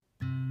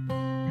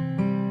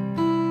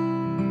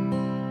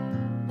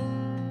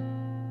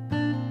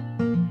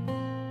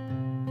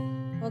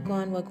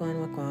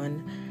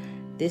Wagwan.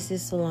 This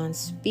is Salon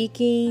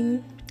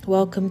speaking.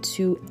 Welcome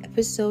to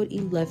episode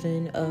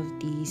 11 of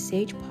the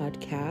Sage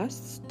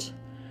Podcast.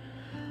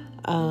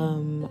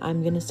 I'm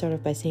going to start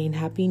off by saying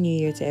Happy New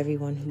Year to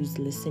everyone who's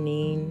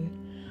listening.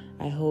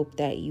 I hope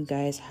that you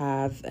guys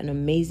have an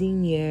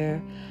amazing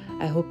year.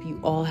 I hope you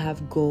all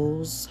have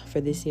goals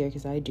for this year,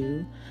 because I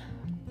do.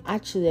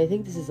 Actually, I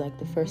think this is like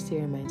the first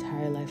year in my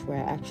entire life where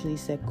I actually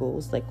set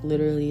goals,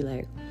 every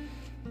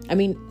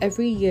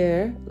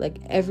year,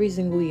 every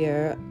single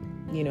year,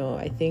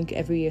 I think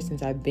every year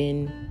since I've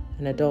been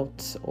an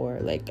adult, or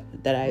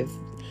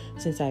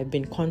since I've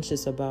been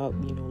conscious about,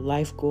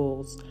 life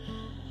goals,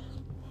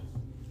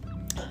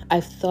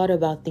 I've thought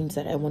about things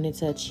that I wanted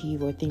to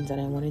achieve or things that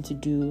I wanted to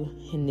do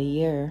in the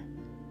year.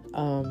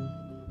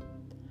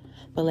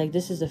 But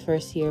this is the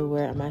first year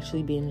where I'm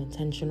actually being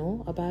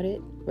intentional about it,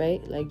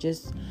 right?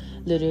 Just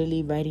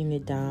literally writing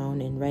it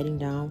down and writing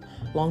down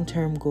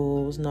long-term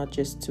goals, not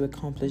just to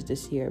accomplish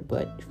this year,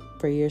 but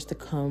for years to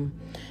come.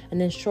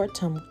 And then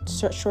short-term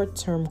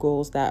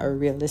goals that are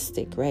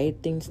realistic, right?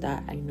 Things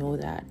that I know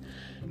that,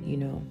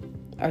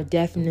 are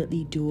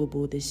definitely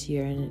doable this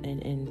year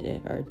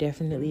and are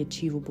definitely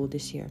achievable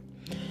this year.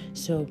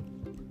 So,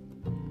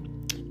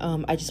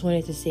 I just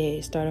wanted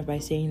to start off by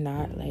saying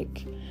that,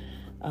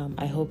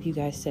 I hope you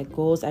guys set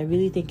goals. I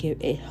really think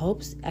it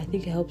helps. I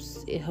think it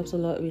helps a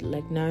lot with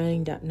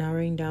narrowing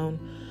down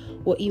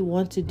what you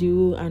want to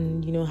do,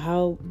 and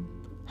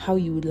how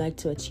you would like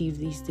to achieve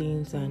these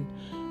things, and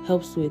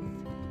helps with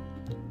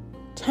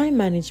time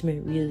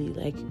management, really.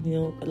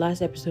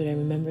 Last episode, I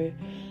remember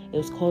it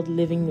was called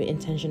Living with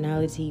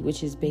Intentionality,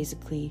 which is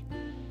basically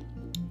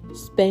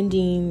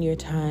spending your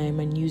time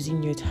and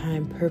using your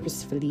time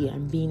purposefully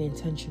and being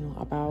intentional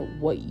about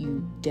what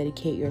you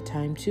dedicate your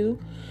time to.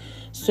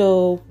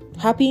 So,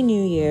 Happy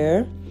New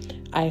Year.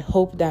 I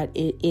hope that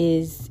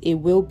it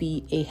will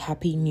be a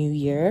happy new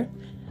year,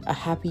 a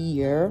happy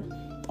year,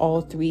 all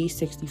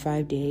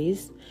 365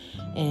 days.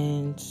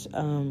 And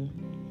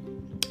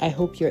I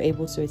hope you're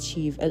able to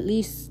achieve at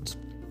least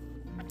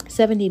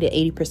 70 to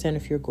 80%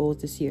 of your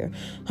goals this year.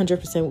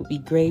 100% would be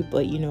great,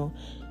 but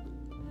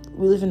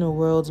we live in a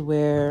world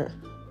where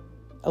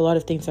a lot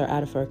of things are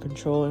out of our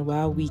control, and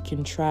while we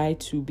can try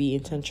to be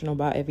intentional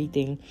about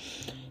everything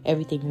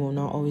will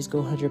not always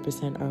go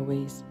 100%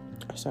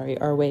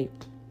 our way.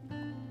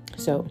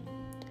 So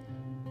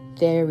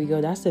there we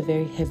go. That's a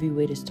very heavy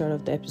way to start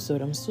off the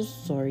episode. I'm so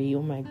sorry.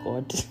 Oh my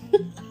God.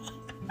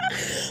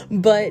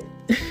 but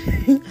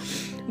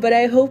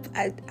I hope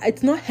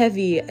it's not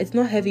heavy,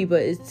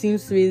 but it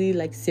seems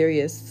really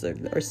serious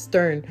or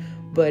stern.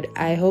 But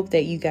I hope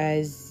that you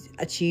guys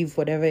achieve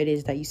whatever it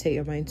is that you set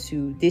your mind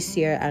to this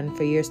year and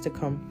for years to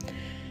come.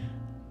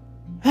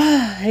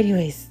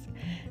 Anyways,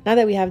 now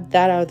that we have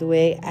that out of the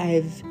way,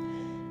 I've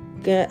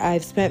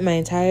spent my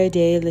entire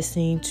day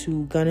listening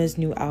to Gunna's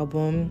new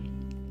album,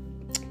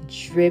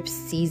 Drip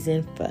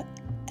Season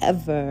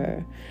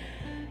Forever.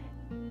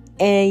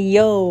 And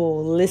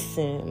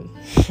listen,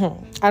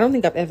 I don't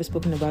think I've ever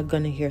spoken about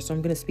Gunna here, so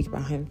I'm gonna speak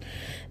about him.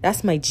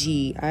 That's my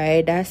G,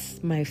 alright?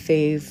 That's my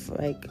fave,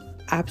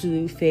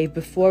 absolute fave.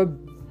 Before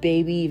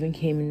Baby even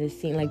came in the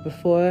scene,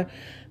 before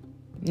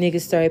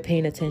niggas started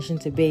paying attention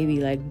to Baby,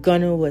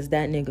 Gunna was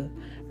that nigga,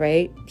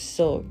 right?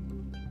 So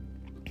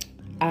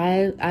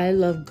I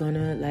love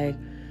Gunna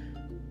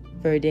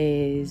for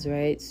days,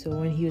 right? So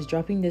when he was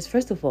dropping this,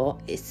 first of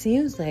all, it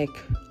seemed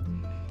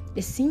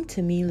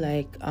to me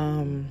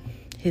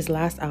his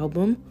last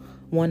album,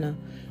 Wanna,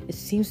 it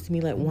seems to me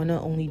like Wanna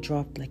only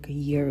dropped a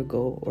year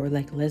ago, or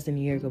less than a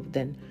year ago. But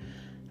then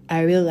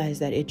I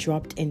realized that it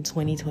dropped in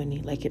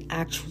 2020. It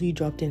actually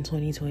dropped in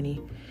 2020.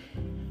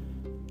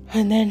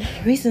 And then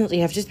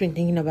recently I've just been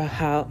thinking about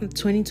how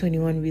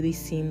 2021 really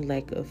seemed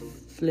it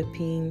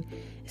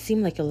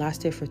seemed like it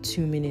lasted for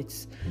 2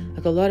 minutes.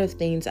 A lot of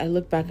things, I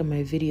look back at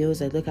my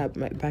videos, I look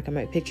back at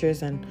my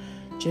pictures and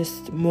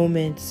just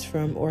moments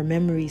or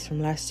memories from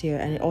last year,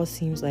 and it all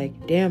seems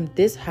damn,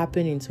 this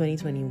happened in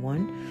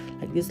 2021.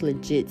 This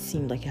legit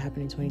seemed like it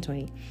happened in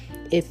 2020.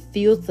 It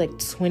feels like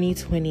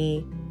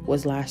 2020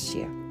 was last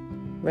year,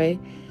 right?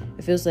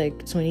 It feels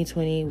like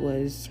 2020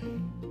 was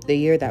the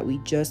year that we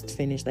just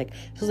finished. It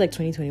feels like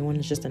 2021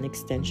 is just an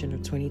extension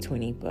of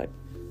 2020. But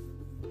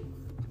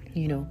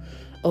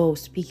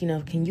speaking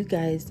of, can you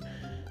guys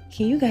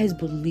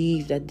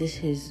believe that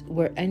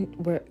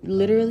we're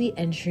literally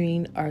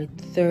entering our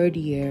third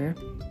year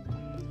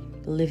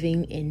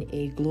living in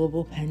a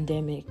global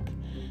pandemic?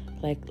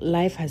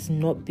 Life has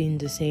not been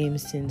the same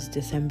since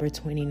December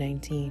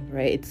 2019,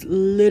 right? It's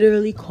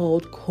literally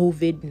called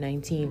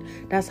COVID-19.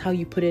 That's how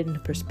you put it in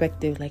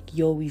perspective.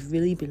 We've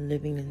really been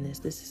living in this.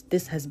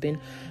 This has been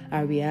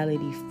our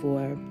reality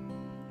for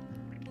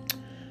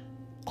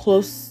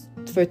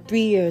 3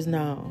 years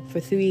now.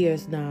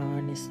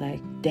 And it's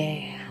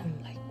damn,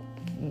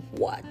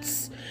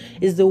 what?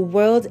 Is the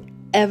world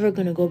ever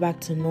gonna go back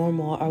to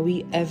normal? Are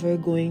we ever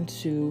going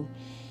to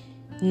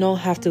not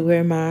have to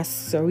wear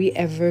masks? Are we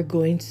ever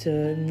going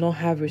to not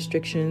have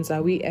restrictions?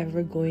 Are we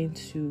ever going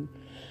to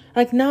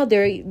Like now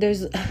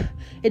there's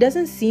it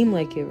doesn't seem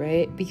like it,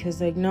 right?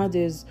 Because like now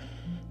there's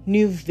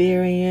new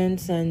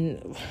variants,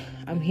 and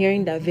I'm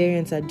hearing that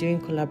variants are doing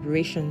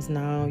collaborations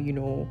now.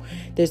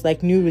 There's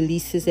like new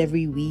releases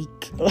every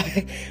week.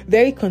 Like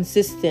very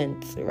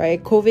consistent,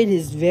 right? COVID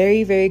is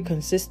very, very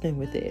consistent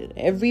with it.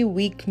 Every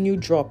week new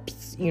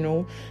drops.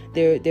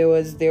 There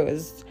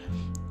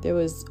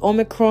was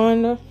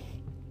Omicron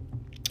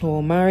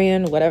or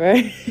Marion, whatever.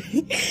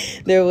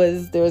 there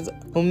was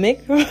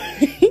Omicron.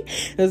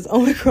 There's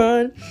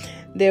Omicron.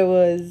 There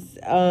was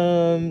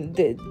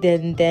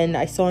then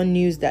I saw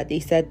news that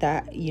they said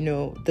that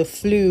the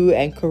flu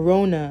and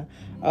corona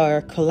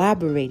are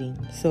collaborating,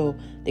 so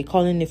they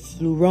calling it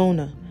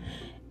Flurona.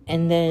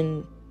 And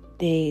then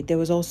there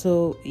was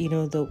also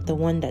the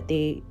one that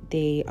they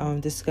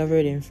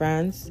discovered in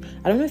France.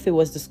 I don't know if it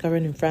was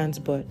discovered in France,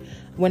 but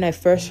when I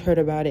first heard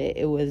about it,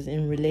 it was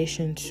in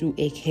relation to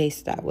a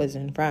case that was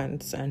in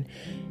France, and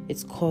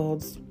it's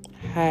called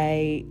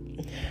Hi.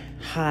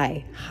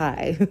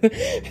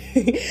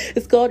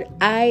 It's called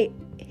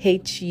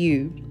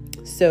IHU.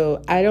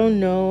 So I don't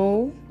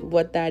know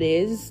what that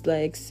is.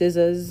 Like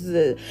scissors.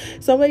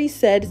 Somebody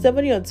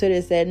on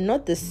Twitter said,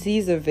 not the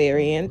Caesar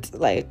variant.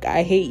 Like,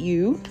 I hate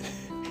you.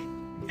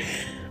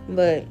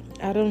 But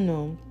I don't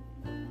know.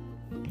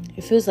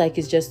 It feels like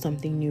it's just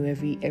something new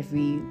every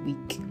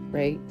week,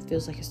 right? It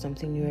feels like it's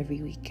something new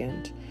every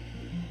weekend.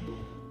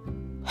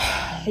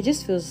 It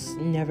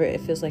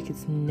feels like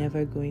it's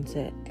never going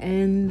to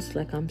end.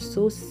 Like, I'm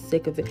so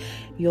sick of it.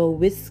 Yo,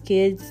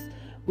 Wizkid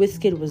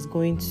was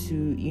going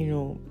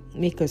to,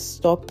 make a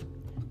stop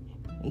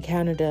in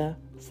Canada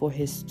for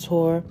his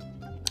tour.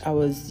 I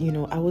was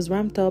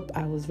ramped up.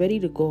 I was ready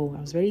to go.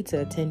 I was ready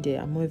to attend it.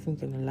 I'm not even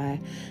gonna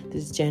lie.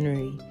 This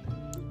January.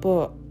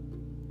 But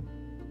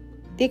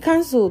they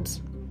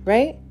cancelled,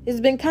 right? It's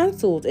been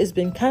cancelled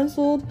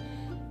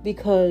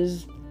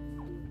because,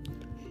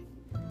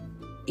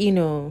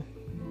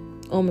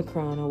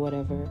 Omicron or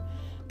whatever.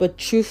 But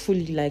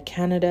truthfully, like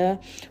Canada,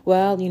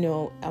 well,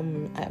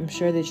 I'm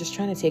sure they're just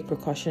trying to take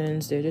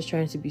precautions. They're just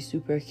trying to be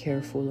super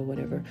careful or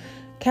whatever.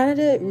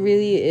 Canada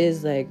really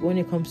is, like, when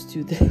it comes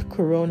to the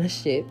corona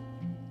shit,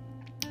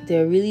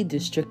 they're really the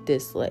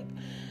strictest. Like,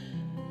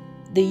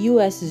 the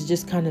US is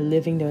just kind of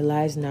living their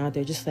lives now.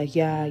 They're just like,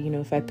 yeah,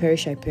 if I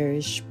perish, I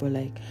perish. But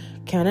like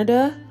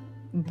Canada,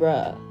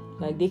 bruh,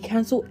 like they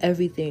cancel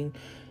everything.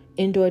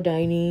 Indoor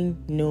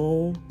dining,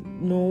 no,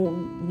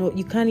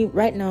 you can't eat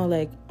right now.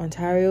 Like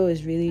Ontario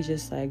is really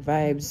just like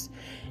vibes.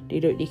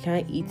 They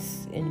can't eat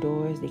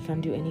indoors. They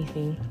can't do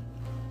anything.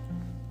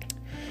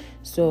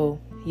 So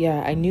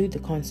yeah, I knew the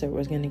concert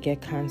was gonna get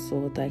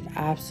cancelled. Like,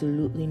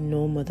 absolutely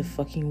no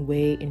motherfucking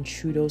way in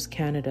Trudeau's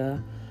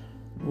Canada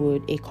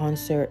would a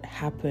concert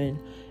happen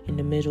in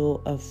the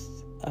middle of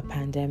a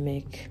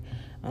pandemic.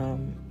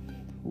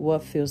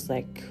 What feels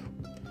like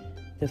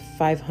the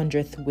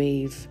 500th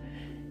wave.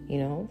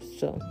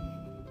 So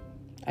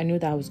I knew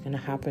that was gonna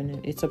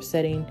happen. It's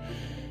upsetting,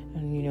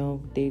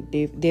 and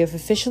they've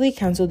officially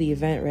canceled the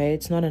event, right?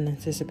 It's not an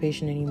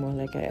anticipation anymore.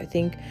 Like I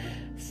think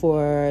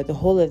for the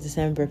whole of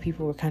December,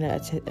 people were kind of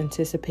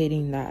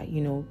anticipating that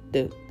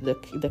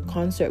the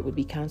concert would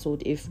be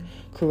canceled if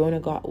Corona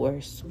got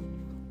worse,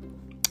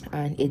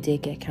 and it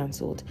did get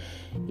canceled.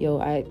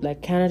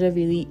 Canada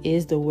really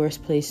is the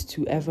worst place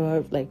to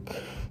ever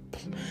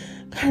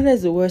Canada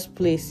is the worst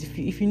place.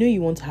 If you know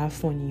you want to have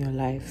fun in your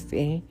life,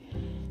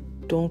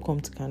 don't come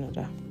to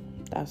Canada.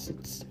 That's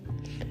it.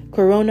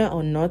 Corona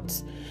or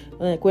not,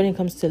 like when it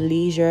comes to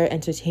leisure,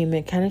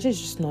 entertainment, Canada is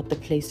just not the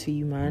place for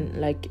you, man.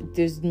 Like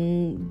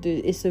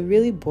it's a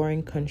really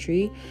boring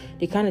country.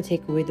 They kind of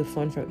take away the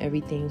fun from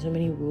everything. So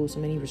many rules, so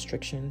many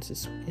restrictions.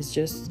 It's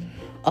just,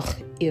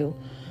 ew.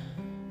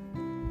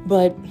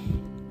 But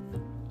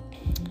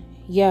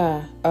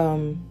yeah,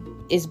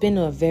 it's been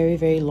a very,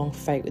 very long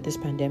fight with this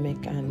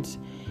pandemic, and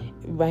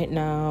right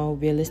now,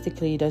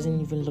 realistically, it doesn't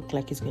even look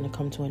like it's going to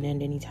come to an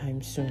end anytime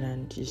soon,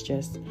 and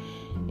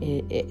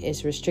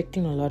it's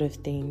restricting a lot of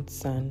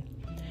things. And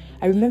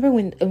I remember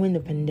when the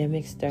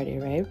pandemic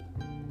started, right?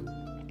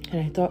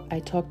 And I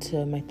talked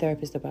to my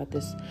therapist about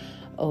this.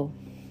 Oh,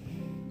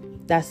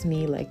 that's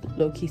me, like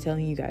low-key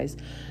telling you guys,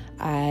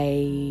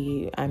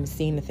 I'm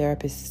seeing a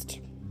therapist.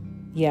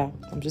 Yeah,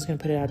 I'm just gonna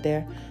put it out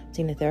there. I'm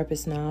seeing a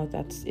therapist now.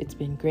 It's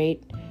been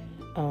great.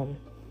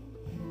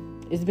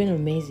 It's been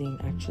amazing,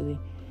 actually.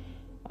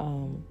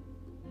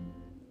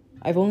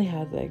 I've only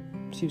had like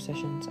 2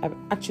 sessions. I've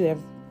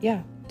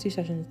 2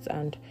 sessions,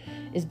 and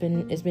it's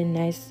been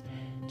nice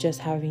just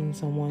having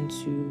someone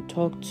to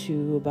talk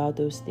to about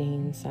those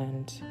things.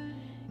 And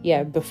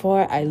yeah,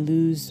 before I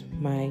lose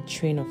my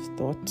train of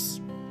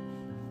thoughts,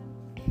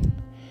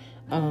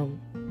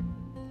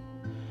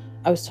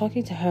 I was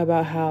talking to her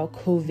about how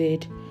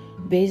COVID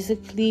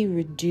basically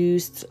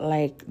reduced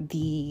I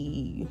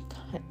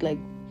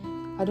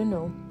don't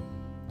know.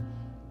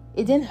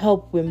 It didn't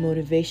help with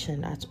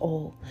motivation at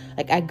all.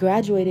 Like, I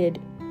graduated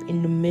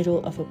in the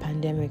middle of a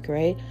pandemic,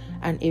 right?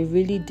 And it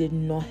really did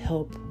not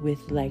help with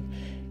like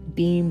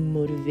being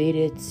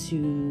motivated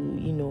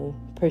to,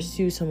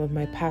 pursue some of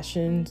my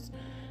passions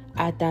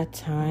at that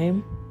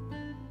time,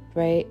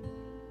 right?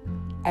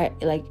 I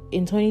like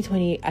in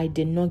 2020, I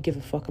did not give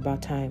a fuck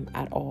about time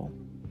at all,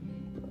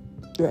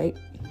 right?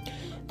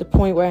 The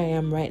point where I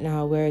am right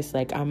now, where it's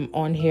like I'm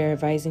on here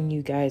advising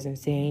you guys and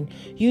saying,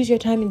 use your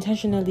time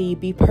intentionally,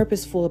 be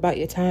purposeful about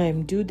your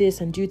time, do this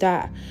and do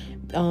that,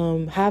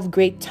 have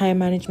great time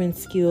management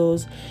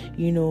skills,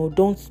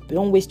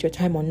 don't waste your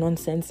time on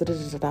nonsense,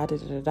 this,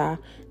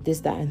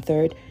 that, and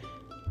third.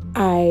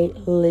 I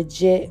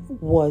legit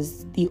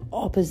was the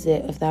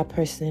opposite of that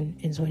person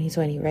in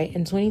 2020, right?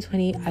 In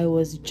 2020, I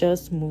was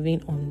just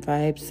moving on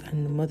vibes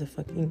and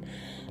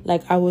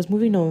I was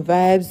moving on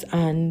vibes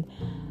and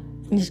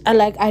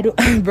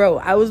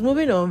I was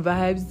moving on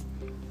vibes.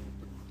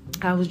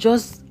 I was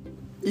just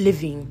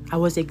living. I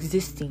was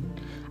existing.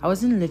 I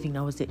wasn't living.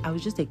 I was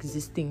just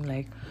existing.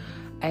 Like,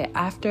 right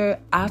after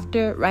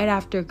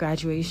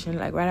graduation,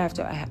 like right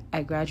after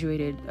I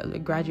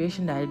graduated,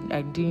 graduation that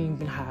I didn't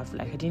even have,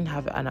 like I didn't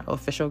have an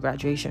official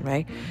graduation,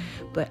 right?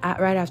 But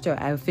right after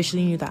I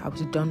officially knew that I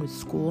was done with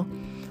school,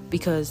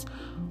 because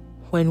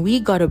when we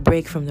got a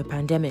break from the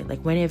pandemic,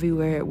 like when it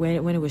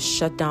was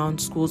shut down,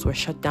 schools were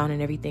shut down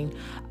and everything,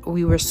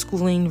 we were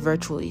schooling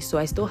virtually. So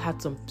I still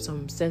had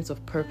some sense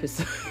of purpose,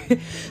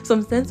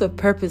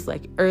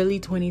 like early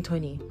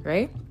 2020,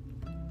 right?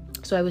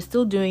 So I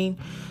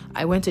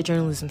went to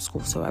journalism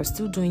school. So I was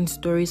still doing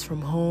stories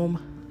from home.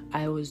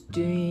 I was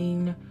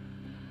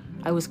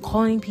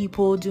calling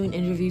people, doing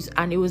interviews,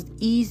 and it was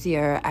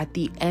easier at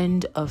the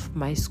end of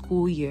my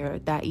school year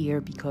that year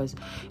because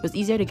it was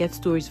easier to get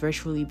stories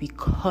virtually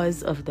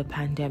because of the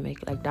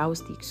pandemic. Like that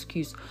was the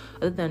excuse.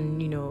 Other than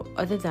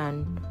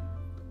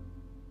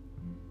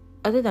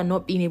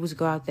not being able to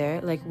go out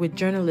there, like with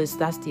journalists,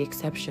 that's the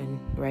exception,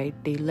 right?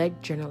 They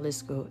let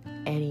journalists go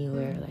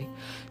anywhere. Like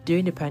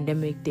during the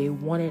pandemic, they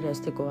wanted us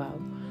to go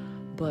out.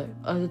 But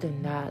other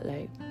than that,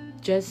 like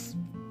just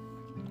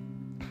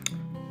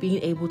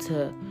being able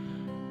to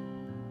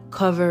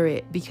cover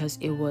it, because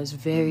it was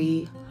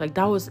very, like,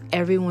 that was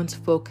everyone's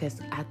focus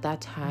at that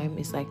time.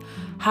 It's like,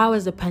 how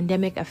has the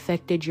pandemic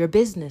affected your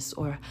business?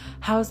 Or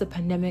how has the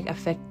pandemic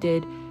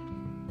affected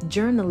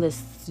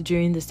journalists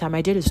during this time?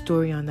 I did a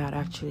story on that,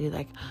 actually,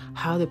 like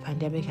how the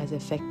pandemic has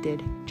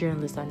affected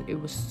journalists, and it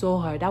was so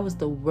hard. That was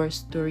the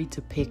worst story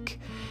to pick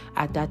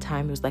at that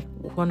time. It was like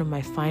one of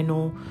my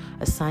final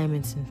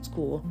assignments in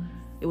school.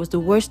 It was the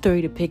worst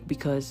story to pick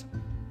because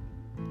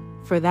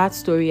for that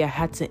story I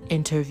had to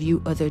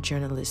interview other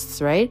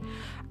journalists, right?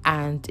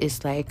 And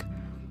it's like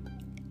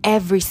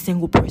every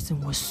single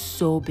person was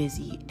so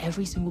busy.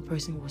 Every single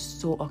person was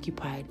so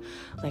occupied.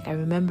 Like I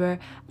remember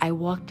I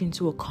walked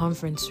into a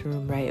conference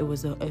room, right? It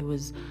was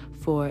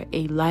for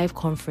a live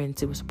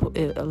conference. It was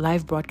a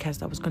live broadcast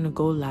that was going to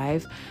go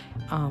live.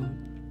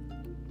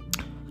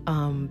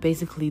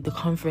 Basically the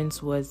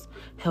conference was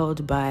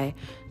held by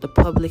the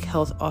public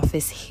health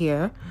office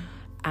here,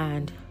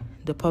 and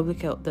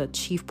the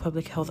chief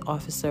public health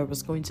officer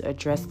was going to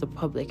address the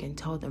public and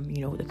tell them,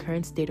 the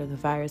current state of the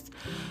virus.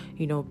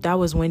 That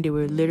was when they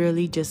were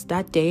literally just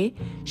that day,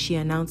 she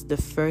announced the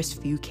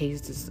first few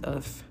cases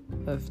of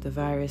the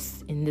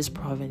virus in this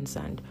province.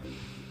 And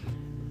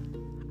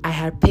I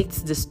had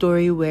picked the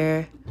story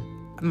where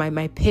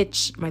my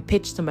pitch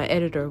to my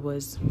editor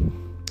was,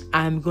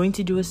 I'm going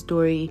to do a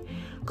story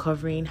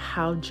covering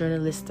how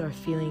journalists are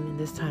feeling in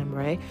this time,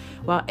 right?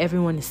 While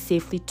everyone is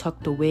safely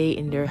tucked away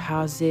in their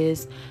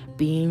houses,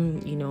 being,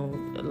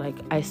 like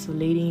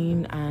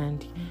isolating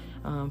and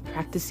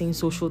practicing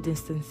social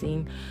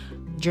distancing,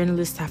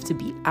 journalists have to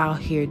be out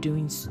here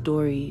doing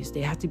stories.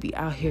 They have to be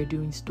out here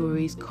doing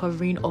stories,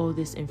 covering all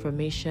this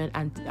information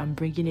and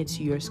bringing it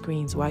to your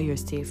screens while you're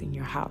safe in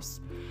your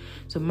house.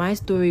 So my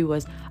story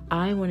was,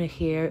 I want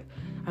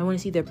to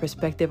see their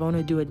perspective. I want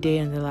to do a day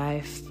in the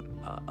life,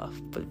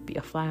 be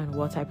a fly on the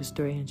wall type of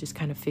story, and just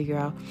kind of figure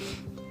out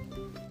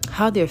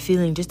how they're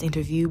feeling. Just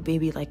interview,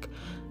 maybe like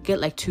get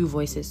like two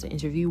voices to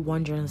interview,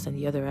 one journalist and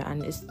the other.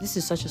 And this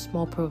is such a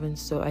small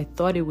province, so I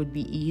thought it would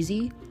be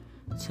easy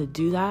to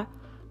do that.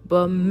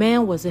 But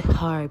man, was it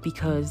hard,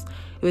 because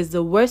it was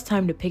the worst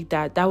time to pick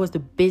that. That was the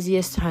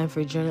busiest time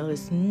for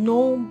journalists.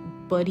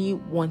 Nobody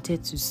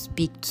wanted to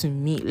speak to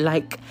me.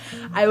 Like,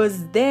 I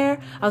was there.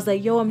 I was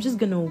like, I'm just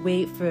gonna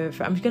wait for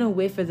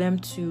them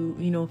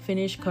to,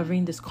 finish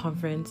covering this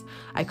conference.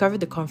 I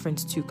covered the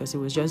conference too, because it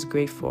was just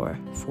great for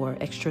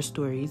extra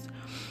stories.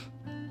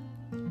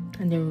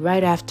 And then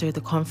right after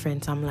the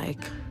conference, I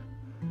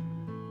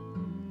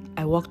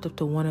walked up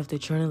to one of the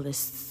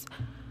journalists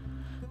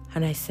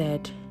and I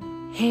said,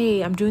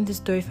 hey, I'm doing this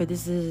story for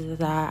this,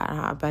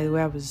 that. By the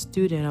way, I was a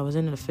student. I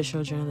wasn't an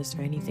official journalist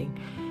or anything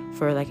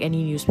for like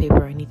any newspaper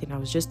or anything. I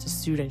was just a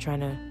student trying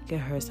to get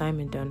her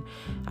assignment done.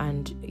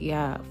 And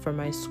yeah, for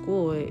my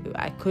school,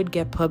 I could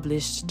get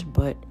published,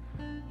 but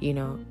they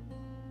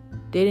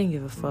didn't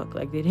give a fuck.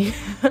 Like they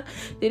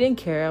didn't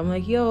care. I'm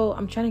like,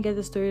 I'm trying to get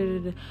the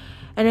story.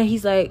 And then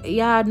he's like,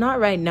 yeah, not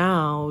right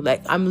now.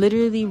 Like, I'm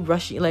literally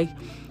rushing. Like,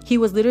 he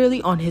was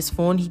literally on his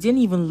phone. He didn't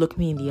even look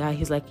me in the eye.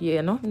 He's like,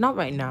 yeah, no, not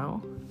right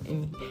now.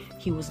 And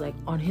he was like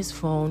on his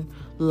phone,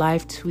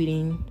 live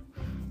tweeting,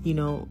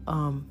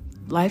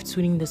 live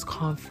tweeting this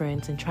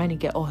conference and trying to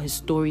get all his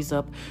stories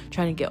up,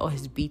 trying to get all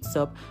his beats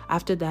up.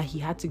 After that, he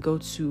had to go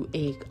to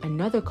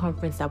another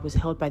conference that was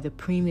held by the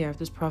premier of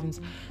this province.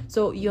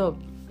 So,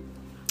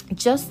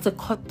 just to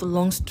cut the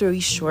long story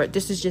short,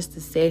 this is just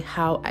to say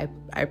how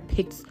I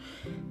picked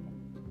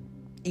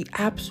the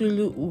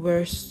absolute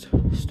worst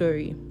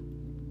story.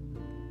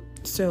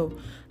 So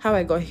how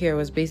I got here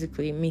was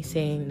basically me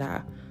saying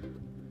that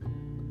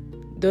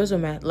those were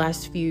my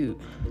last few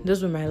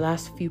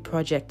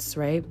projects,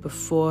 right?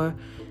 Before,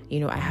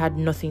 I had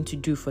nothing to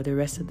do for the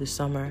rest of the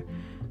summer.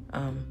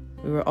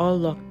 We were all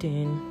locked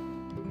in.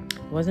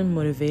 Wasn't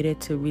motivated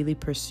to really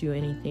pursue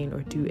anything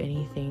or do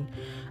anything.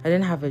 I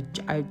really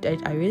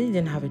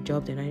didn't have a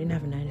job then. I didn't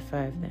have a 9 to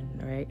 5 then,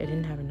 right? I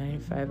didn't have a 9 to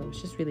 5. I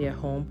was just really at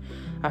home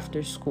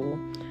after school.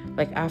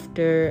 Like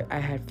after I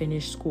had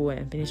finished school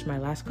and finished my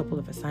last couple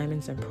of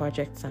assignments and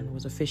projects and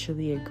was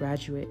officially a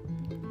graduate,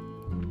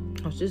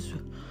 I was just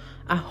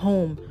at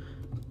home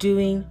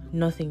doing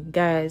nothing.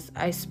 Guys,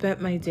 I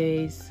spent my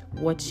days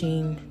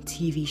watching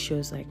TV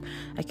shows. Like,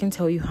 I can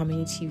tell you how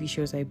many TV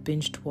shows I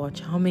binged watch,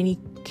 how many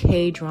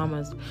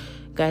K-dramas.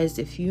 Guys,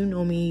 if you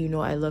know me, you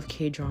know I love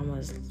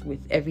K-dramas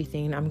with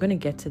everything. I'm gonna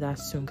get to that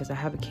soon because I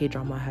have a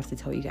K-drama I have to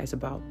tell you guys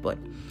about. But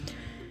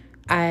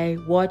I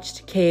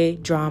watched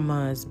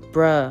K-dramas,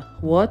 bruh.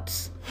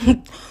 What?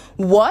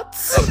 What?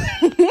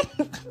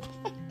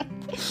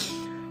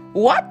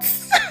 What?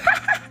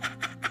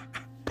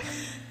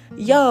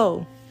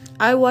 Yo,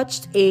 I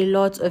watched a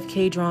lot of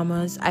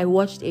K-dramas. I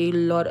watched a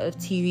lot of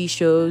TV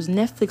shows.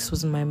 Netflix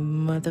was my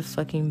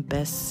motherfucking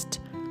best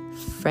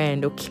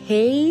friend,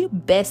 okay?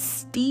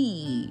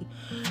 Bestie.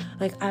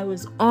 Like, I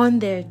was on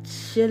there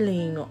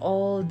chilling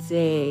all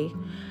day.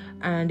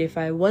 And if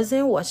I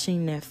wasn't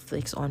watching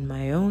Netflix on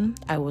my own,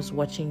 I was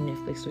watching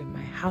Netflix with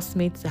my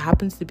housemates. It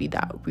happens to be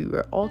that we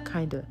were all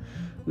there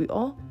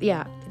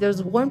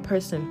was one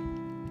person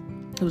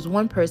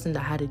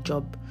that had a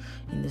job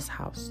in this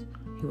house.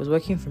 He was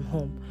working from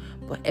home,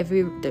 but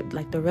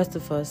the rest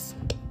of us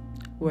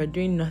were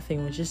doing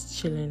nothing. We're just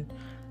chilling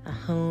at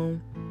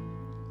home,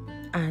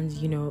 and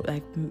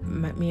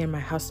me and my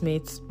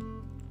housemates,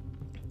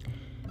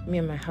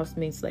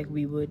 like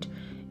we would,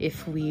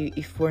 if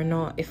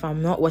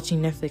I'm not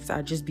watching Netflix,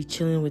 I'd just be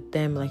chilling with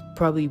them. Like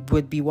probably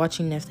would be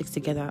watching Netflix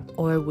together,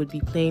 or would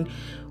be playing.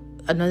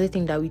 Another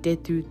thing that we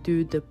did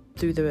through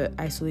the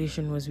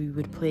isolation was we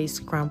would play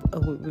Scrabble.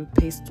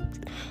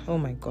 Oh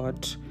my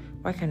god.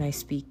 Why can't I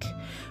speak?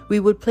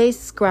 We would play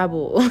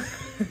Scrabble.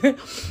 We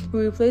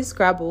would play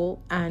Scrabble,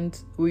 and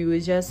we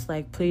would just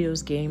like play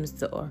those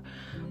games, or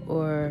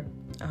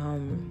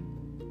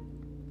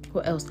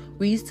what else?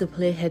 We used to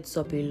play Heads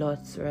Up a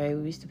lot, right?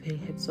 We used to play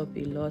Heads Up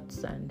a lot,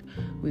 and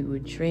we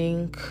would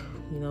drink,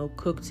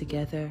 cook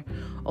together,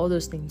 all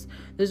those things.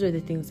 Those were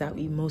the things that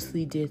we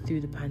mostly did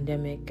through the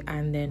pandemic.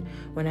 And then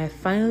when I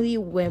finally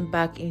went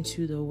back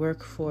into the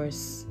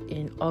workforce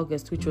in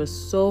August, which was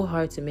so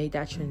hard to make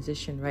that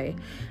transition, right?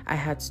 I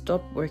had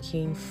stopped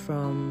working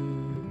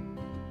from,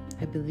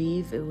 I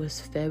believe it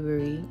was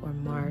February or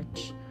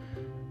March.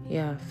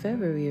 Yeah,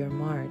 February or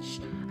March.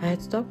 I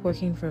had stopped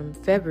working from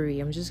February.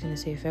 I'm just going to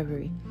say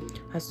February.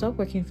 I stopped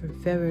working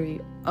from February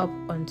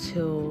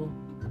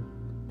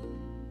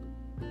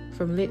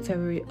from late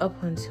February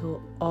up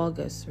until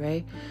August,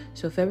 right?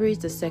 So February is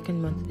the 2nd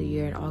month of the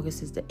year and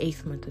August is the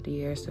 8th month of the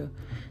year. So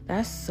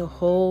that's the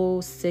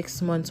whole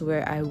 6 months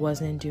where I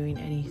wasn't doing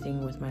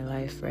anything with my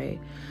life, right?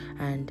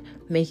 And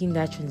making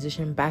that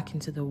transition back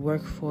into the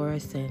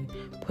workforce and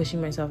pushing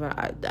myself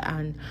out,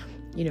 and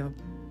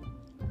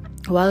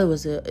while it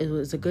was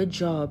a good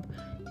job,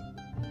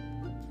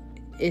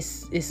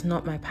 it's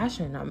not my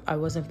passion. I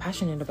wasn't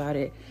passionate about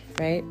it,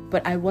 right?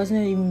 But I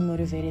wasn't even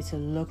motivated to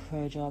look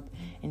for a job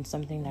in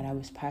something that I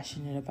was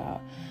passionate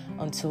about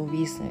until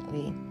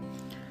recently.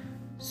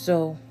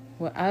 So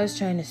what I was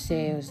trying to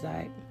say was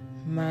like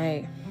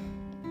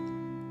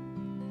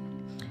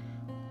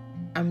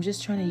I'm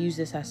just trying to use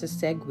this as a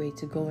segue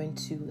to go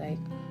into like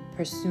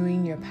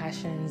pursuing your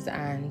passions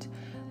and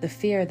the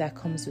fear that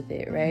comes with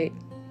it, right?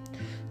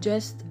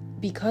 Just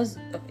because,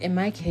 in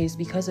my case,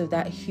 because of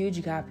that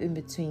huge gap in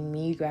between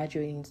me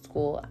graduating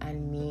school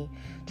and me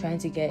trying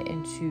to get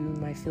into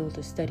my field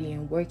of study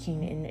and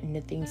working in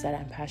the things that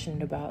I'm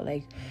passionate about,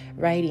 like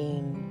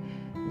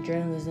writing,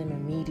 journalism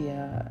and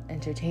media,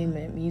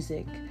 entertainment,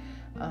 music,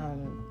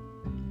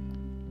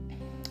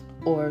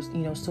 or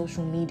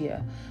social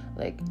media,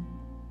 like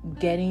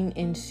getting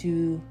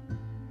into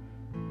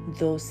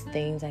those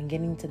things and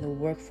getting to the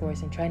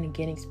workforce and trying to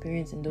gain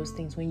experience in those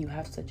things when you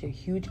have such a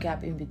huge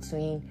gap in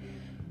between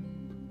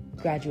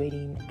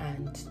graduating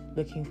and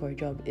looking for a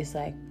job, it's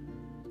like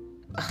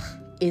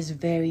it's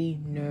very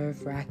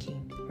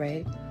nerve-wracking,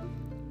 right?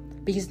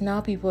 Because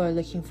now people are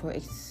looking for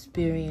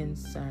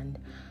experience and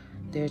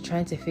they're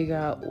trying to figure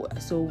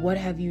out, so what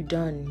have you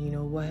done,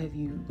 what have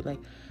you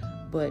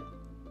but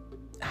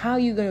how are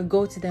you gonna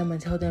go to them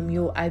and tell them,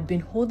 I've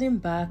been holding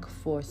back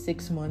for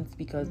 6 months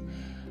because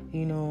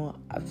I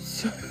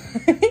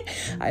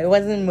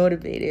wasn't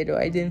motivated, or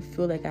I didn't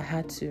feel like I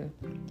had to.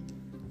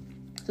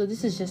 So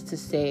this is just to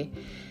say,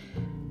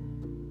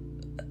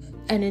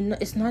 and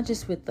it's not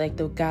just with like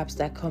the gaps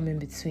that come in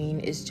between,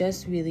 it's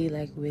just really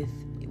like with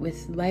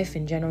life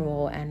in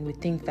general and with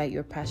things that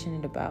you're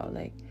passionate about.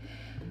 Like,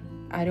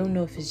 I don't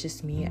know if it's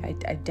just me.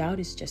 I doubt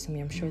it's just me.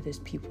 I'm sure there's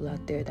people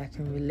out there that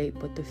can relate,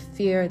 but the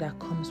fear that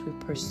comes with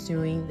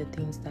pursuing the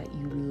things that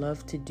you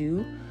love to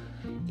do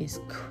is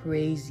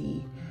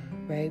crazy,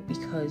 right?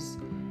 Because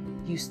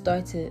you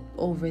start to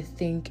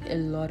overthink a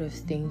lot of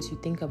things. You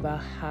think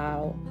about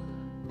how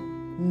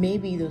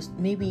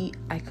maybe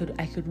I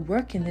could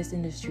work in this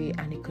industry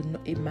and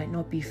it might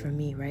not be for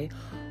me, right?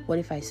 What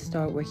if I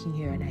start working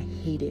here and I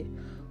hate it?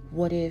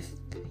 What if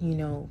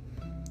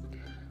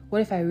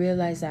I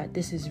realize that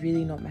this is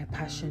really not my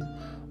passion?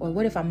 Or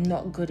what if I'm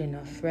not good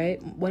enough,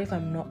 right? What if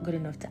I'm not good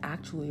enough to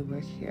actually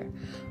work here?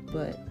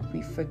 But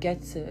we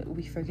forget to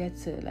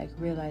like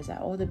realize that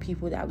all the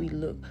people that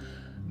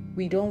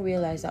we don't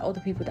realize that all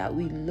the people that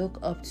we look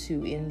up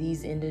to in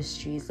these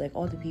industries, like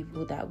all the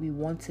people that we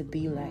want to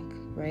be like,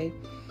 right?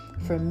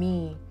 For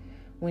me,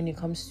 when it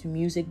comes to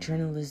music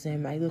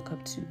journalism, I look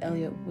up to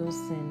Elliot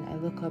Wilson. I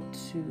look up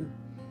to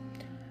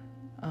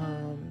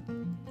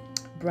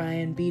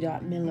Brian B.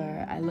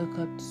 Miller. I look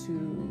up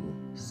to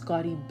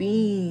Scotty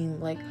Beam,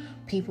 like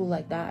people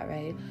like that,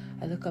 right?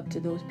 I look up to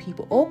those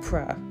people.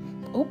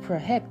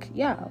 Oprah, heck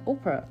yeah,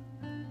 Oprah.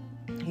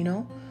 You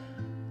know,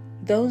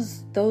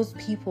 those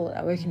people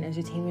that work in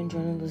entertainment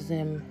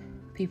journalism,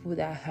 people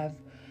that have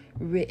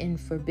written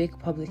for big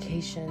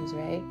publications,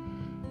 right?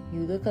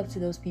 You look up to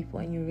those people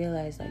and you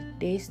realize like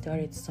they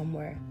started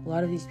somewhere. A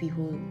lot of these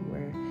people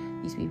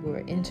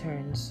were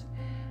interns,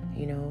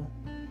 you know.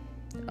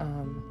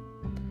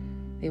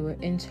 They were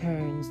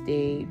interns,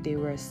 they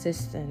were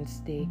assistants,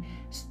 they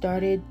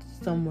started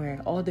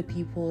somewhere. All the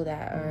people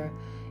that are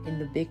in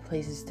the big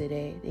places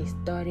today, they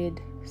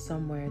started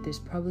somewhere. There's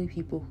probably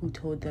people who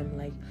told them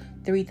like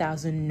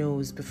 3,000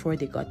 no's before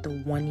they got the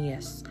one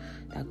yes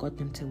that got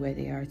them to where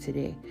they are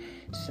today.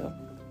 So,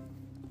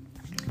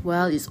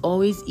 well, it's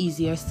always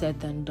easier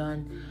said than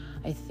done,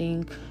 I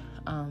think.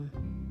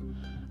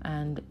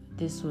 And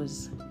this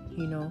was,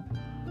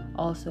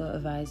 also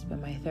advised by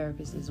my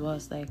therapist as well.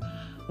 It's like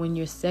when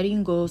you're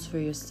setting goals for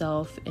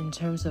yourself in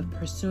terms of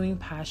pursuing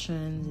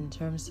passions, in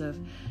terms of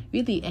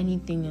really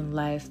anything in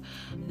life,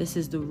 this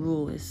is the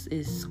rule.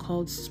 It's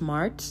called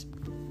SMART.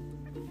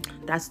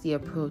 That's the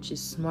approach,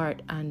 is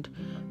SMART. And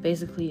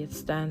basically it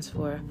stands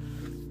for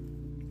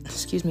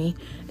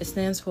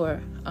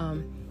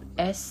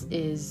S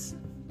is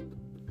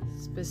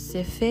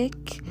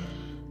specific,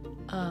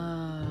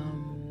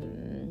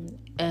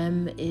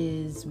 M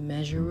is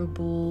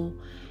measurable,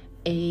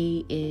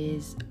 A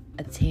is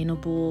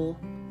attainable,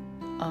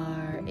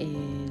 R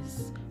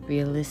is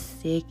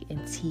realistic,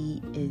 and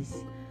T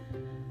is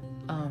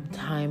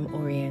time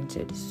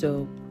oriented.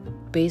 So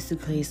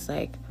basically it's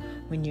like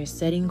when you're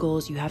setting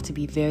goals, you have to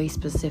be very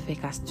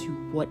specific as to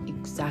what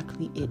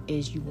exactly it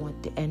is you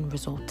want the end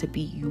result to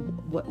be.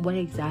 What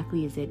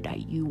exactly is it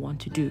that you want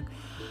to do,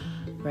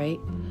 right?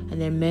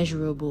 And then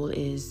measurable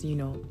is,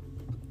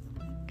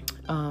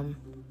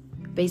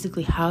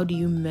 basically how do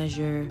you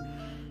measure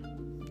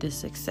the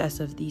success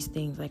of these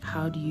things? Like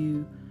how do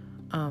you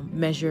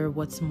measure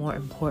what's more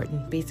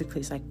important?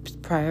 Basically it's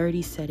like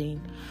priority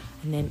setting.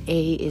 And then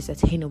A is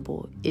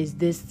attainable. Is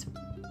this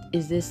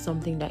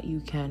something that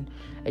you can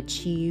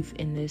achieve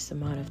in this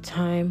amount of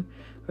time,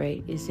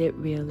 right? Is it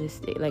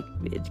realistic? Like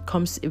it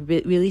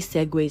really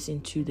segues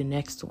into the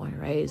next one,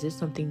 right? Is this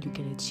something you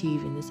can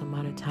achieve in this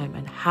amount of time,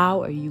 and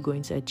how are you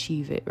going to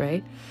achieve it,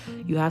 right?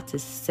 You have to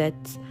set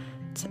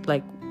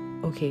like,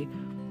 okay,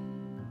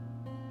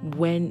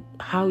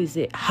 how is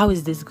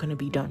this going to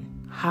be done?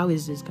 How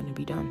is this going to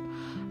be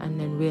done? And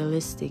then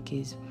realistic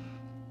is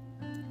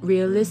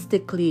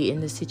realistically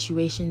in the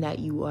situation that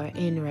you are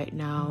in right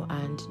now,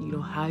 and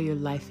how your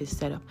life is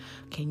set up.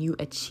 Can you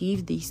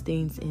achieve these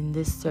things in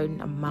this certain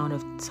amount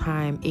of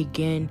time?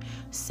 Again,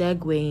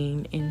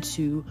 segueing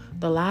into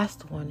the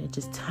last one, it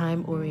is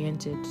time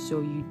oriented.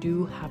 So you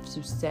do have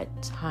to set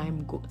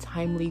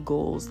timely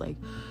goals, like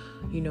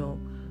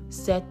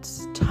set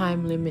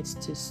time limits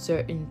to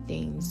certain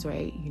things,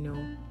 right?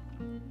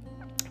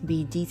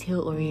 Be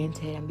detail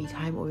oriented and be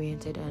time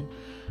oriented, and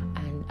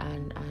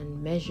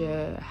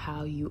measure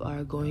how you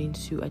are going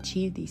to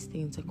achieve these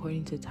things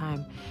according to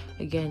time.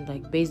 Again,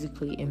 like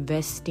basically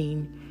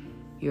investing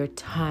your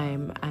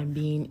time and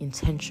being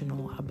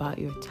intentional about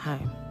your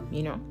time,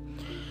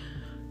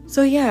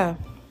 So yeah,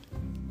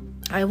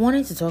 I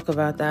wanted to talk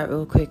about that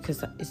real quick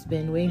because it's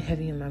been weighing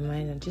heavy in my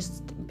mind, and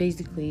just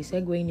basically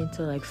segueing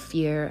into like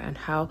fear and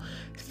how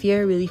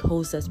fear really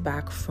holds us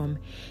back from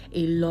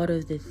a lot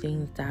of the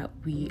things that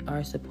we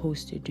are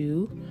supposed to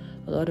do,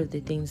 a lot of the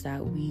things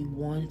that we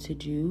want to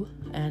do.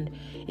 And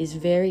it's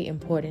very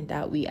important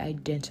that we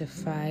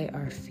identify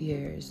our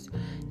fears,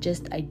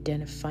 just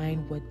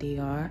identifying what they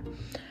are,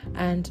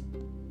 and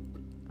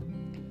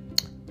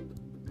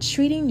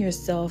treating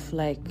yourself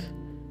like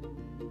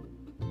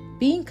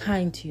being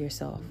kind to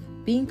yourself.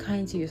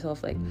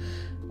 Like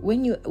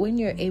when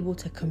you're able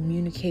to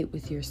communicate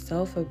with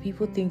yourself, or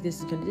people think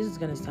this is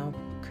gonna sound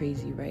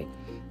crazy, right?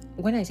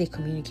 When I say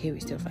communicate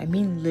with yourself, I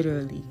mean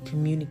literally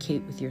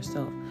communicate with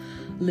yourself.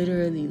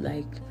 Literally,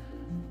 like,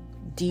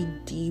 dig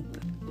deep,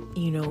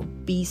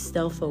 be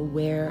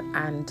self-aware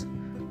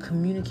and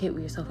communicate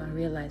with yourself and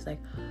realize, like,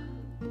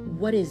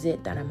 what is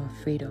it that I'm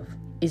afraid of?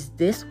 Is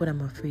this what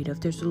I'm afraid of?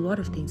 There's a lot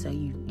of things that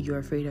you're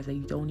afraid of that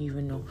you don't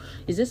even know.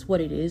 Is this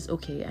what it is?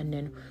 Okay, and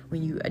then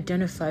when you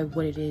identify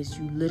what it is,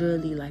 you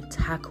literally, like,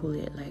 tackle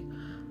it. Like,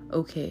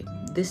 okay,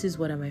 this is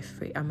what I'm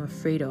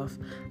afraid of.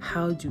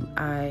 How do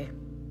I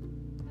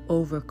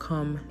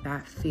overcome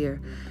that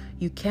fear?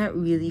 You can't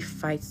really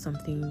fight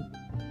something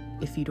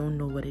if you don't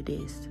know what it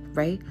is,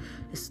 right?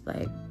 It's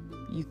like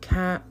you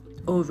can't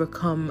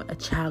overcome a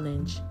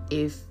challenge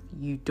if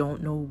you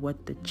don't know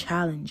what the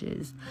challenge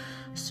is.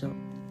 So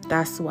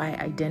that's why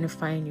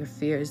identifying your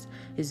fears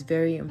is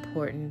very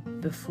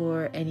important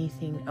before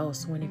anything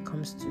else when it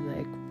comes to,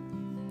 like,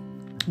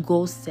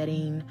 goal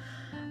setting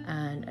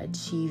and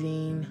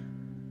achieving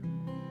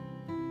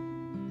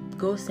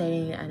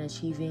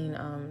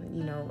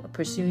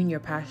pursuing your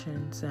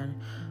passions and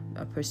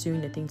pursuing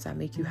the things that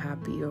make you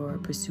happy, or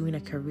pursuing a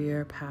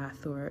career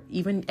path, or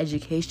even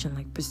education,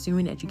 like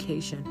pursuing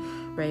education,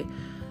 right?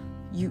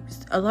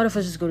 A lot of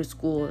us just go to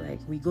school. Like,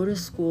 we go to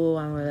school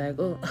and we're like,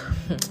 oh,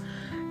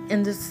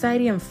 in the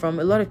society I'm from,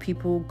 a lot of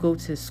people go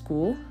to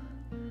school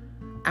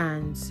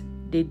and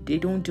they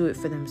don't do it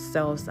for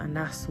themselves, and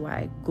that's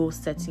why goal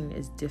setting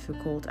is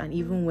difficult. And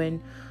even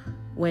when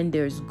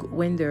there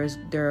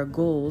are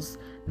goals,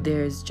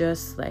 there's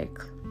just, like,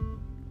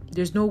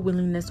 there's no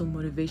willingness or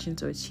motivation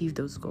to achieve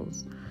those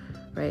goals,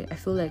 right? I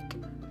feel like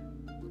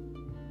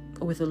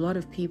with a lot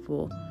of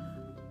people,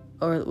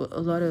 or a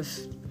lot of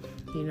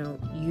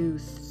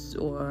youth,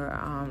 or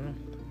a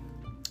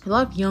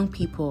lot of young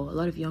people,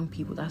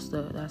 that's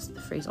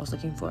the phrase I was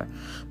looking for.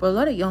 But a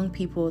lot of young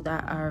people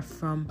that are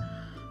from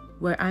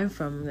where I'm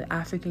from, the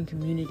African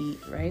community,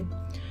 right?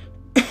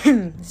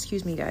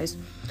 Excuse me, guys.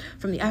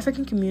 From the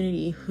African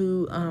community,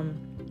 who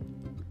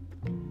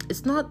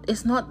it's not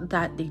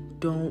that they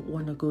don't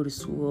want to go to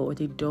school or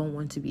they don't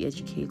want to be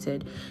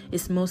educated.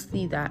 It's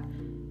mostly that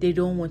they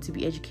don't want to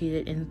be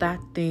educated in that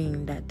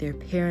thing that their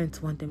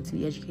parents want them to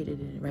be educated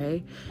in,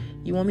 right?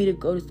 You want me to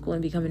go to school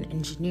and become an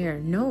engineer?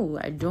 No,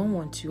 I don't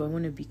want to. I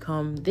want to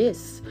become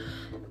this.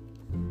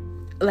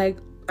 Like,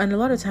 and a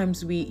lot of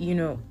times we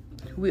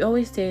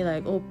always say,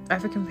 like, oh,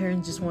 African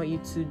parents just want you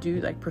to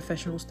do, like,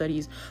 professional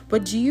studies.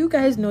 But do you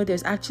guys know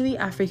there's actually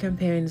African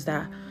parents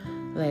that,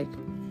 like,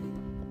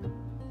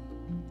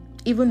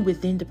 even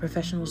within the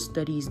professional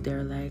studies,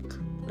 they're like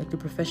the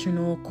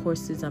professional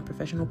courses and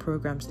professional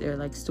programs,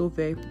 they're still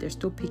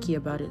picky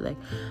about it. Like,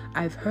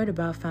 I've heard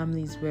about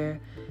families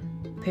where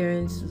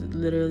parents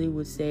literally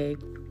would say,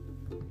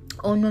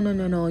 oh,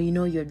 no,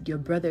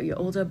 your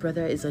older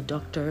brother is a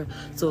doctor,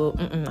 so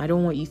I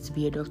don't want you to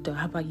be a doctor.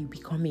 How about you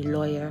become a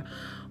lawyer?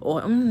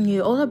 Or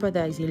your older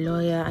brother is a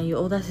lawyer and your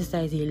older sister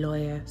is a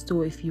lawyer,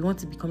 so if you want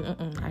to become,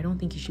 I don't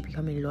think you should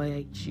become a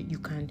lawyer. You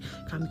can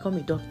become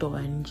a doctor or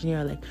an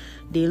engineer. Like,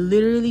 they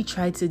literally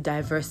try to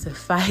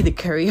diversify the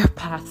career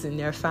paths in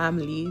their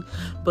family.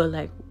 But,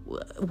 like,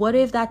 what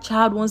if that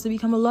child wants to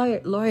become a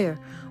lawyer?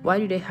 Why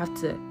do they have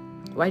to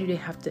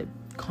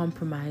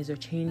compromise or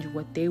change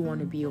what they want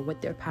to be or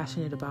what they're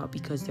passionate about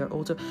because they're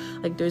older?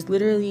 Like, there's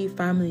literally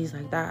families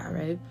like that,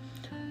 right?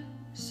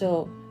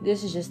 So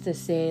this is just to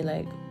say,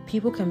 like,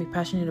 people can be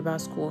passionate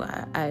about school.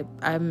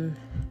 I'm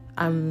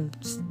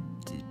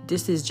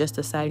this is just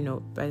a side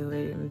note, by the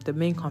way. The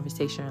main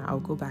conversation, I'll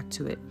go back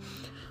to it.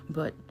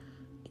 But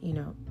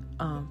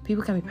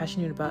people can be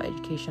passionate about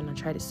education and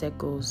try to set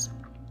goals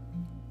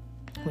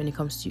when it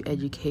comes to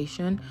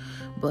education,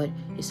 but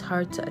it's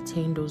hard to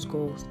attain those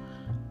goals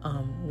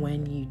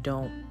when you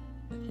don't.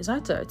 It's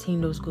hard to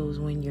attain those goals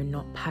when you're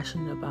not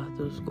passionate about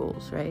those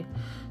goals, right?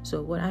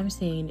 So what I'm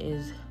saying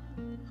is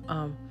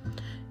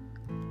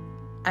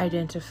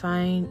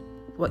identifying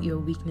what your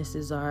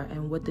weaknesses are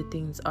and what the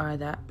things are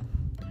that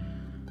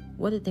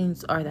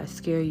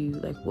scare you.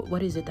 Like,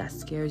 what is it that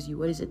scares you?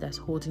 What is it that's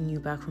holding you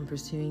back from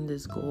pursuing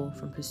this goal,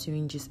 from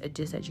pursuing just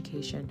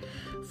education,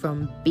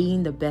 from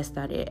being the best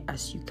at it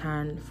as you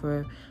can,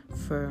 from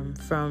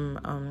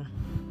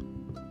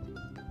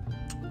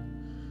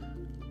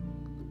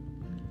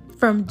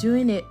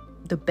doing it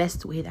the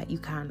best way that you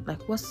can.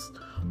 Like, what's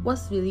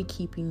really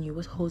keeping you,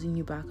 what's holding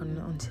you back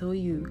until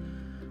you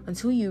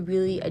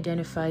really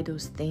identify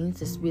those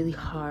things. It's really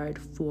hard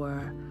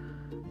for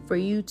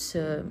you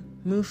to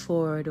move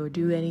forward or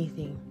do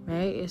anything,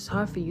 right? It's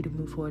hard for you to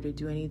move forward or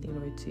do anything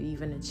or to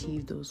even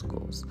achieve those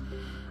goals.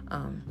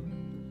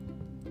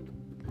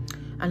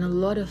 And a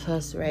lot of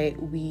us,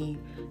 right, we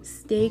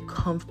stay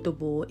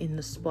comfortable in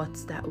the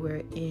spots that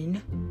we're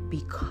in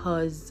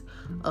because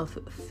of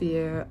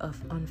fear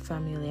of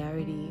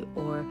unfamiliarity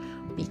or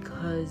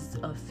because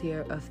of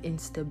fear of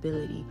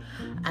instability.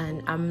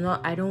 And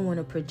I don't want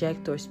to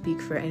project or speak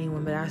for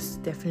anyone, but that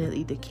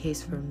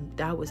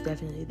was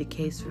definitely the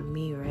case for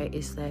me, right?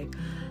 It's like,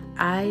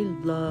 I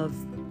love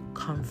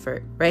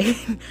comfort, right?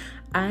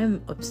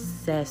 I'm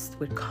obsessed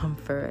with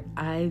comfort.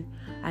 I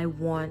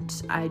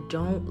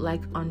don't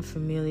like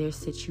unfamiliar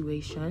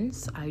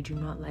situations. I do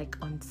not like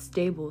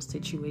unstable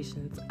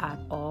situations at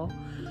all.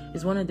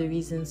 It's one of the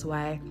reasons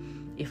why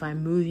if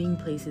I'm moving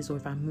places or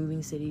if I'm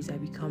moving cities, I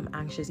become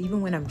anxious.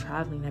 Even when I'm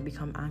traveling, I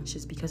become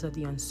anxious because of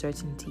the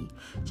uncertainty.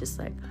 Just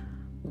like,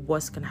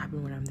 what's gonna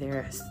happen when I'm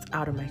there? It's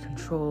out of my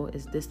control.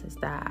 Is this, is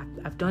that?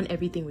 I've done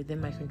everything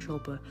within my control,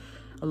 but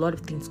a lot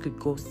of things could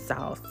go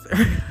south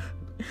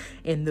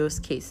in those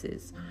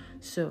cases.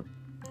 So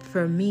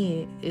for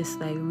me, it's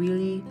like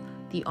really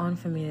the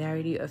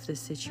unfamiliarity of the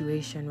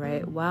situation,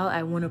 right? While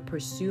I want to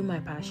pursue my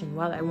passion,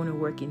 while I want to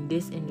work in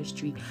this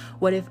industry,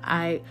 what if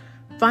I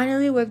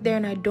finally work there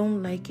and I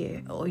don't like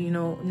it? Or,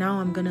 now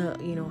I'm gonna,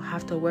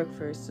 have to work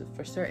for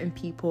certain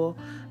people.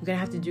 I'm gonna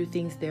have to do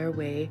things their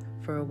way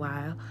for a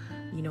while.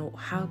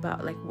 How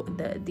about like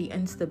the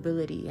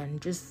instability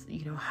and just,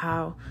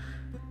 how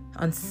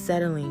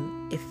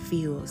unsettling it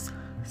feels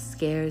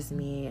scares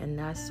me. And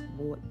that's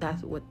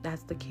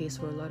the case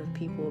for a lot of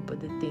people. But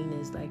the thing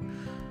is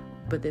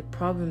but the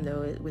problem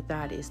though with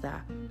that is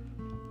that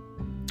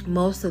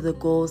most of the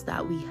goals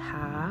that we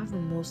have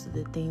and most of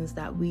the things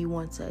that we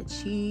want to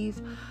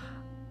achieve,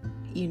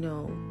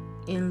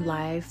 in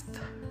life,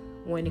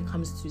 when it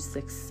comes to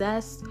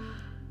success,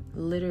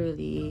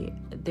 literally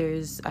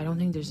I don't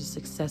think there's a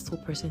successful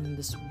person in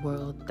this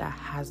world that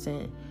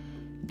hasn't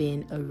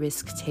been a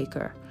risk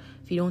taker.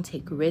 If you don't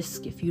take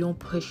risk, if you don't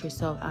push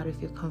yourself out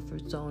of your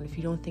comfort zone, if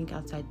you don't think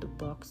outside the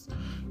box,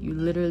 you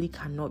literally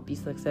cannot be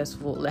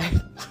successful. Like,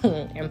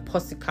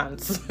 impossible.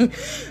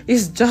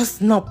 It's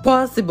just not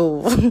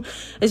possible.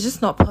 It's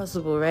just not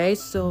possible, right?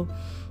 So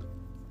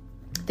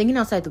thinking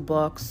outside the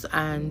box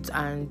and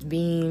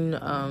being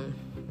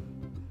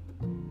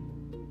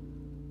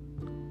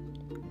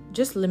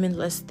just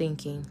limitless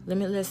thinking,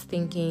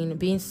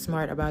 being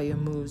smart about your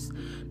moves,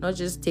 not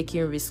just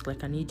taking risk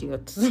like an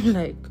idiot,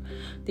 like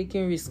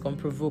taking risk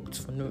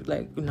unprovoked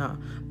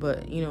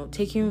but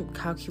taking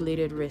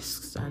calculated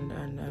risks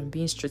and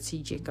being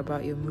strategic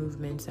about your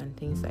movements and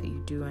things that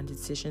you do and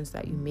decisions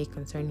that you make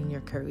concerning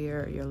your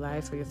career or your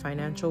life or your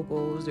financial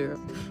goals or your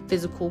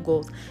physical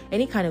goals,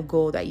 any kind of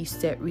goal that you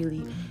set.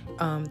 Really,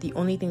 the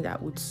only thing that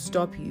would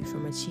stop you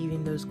from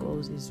achieving those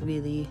goals is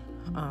really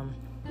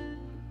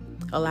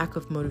a lack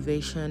of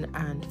motivation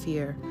and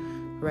fear,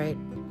 right?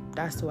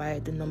 That's why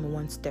the number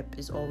one step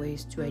is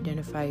always to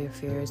identify your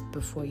fears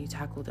before you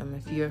tackle them.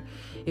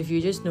 If you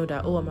just know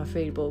that, I'm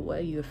afraid, but what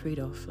are you afraid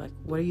of? Like,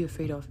 what are you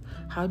afraid of?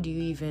 How do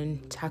you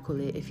even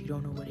tackle it if you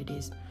don't know what it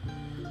is?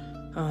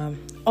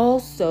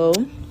 Also,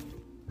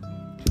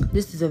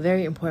 this is a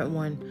very important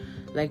one,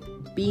 like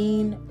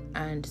being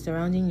and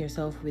surrounding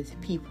yourself with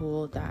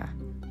people that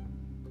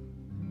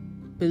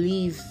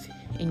believe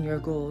in your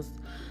goals.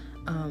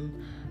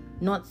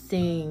 Not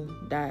saying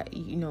that,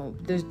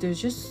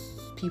 there's just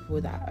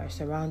people that are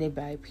surrounded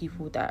by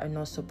people that are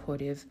not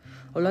supportive.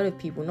 A lot of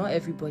people, not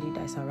everybody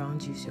that's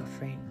around you is your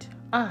friend.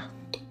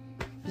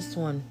 This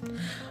one.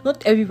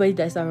 Not everybody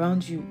that's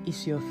around you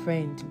is your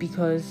friend,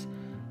 because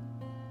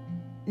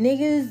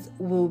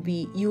you'll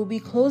be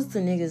close to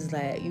niggas,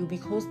 like you'll be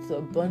close to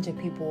a bunch of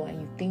people and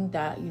you think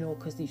that,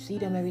 because you see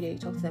them every day, you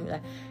talk to them,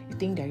 like you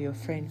think they're your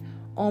friend.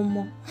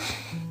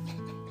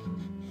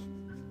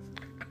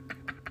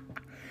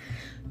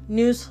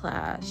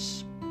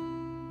 Newsflash,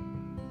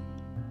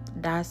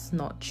 that's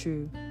not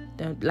true.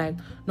 Like,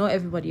 not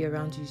everybody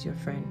around you is your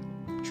friend,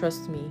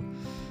 trust me.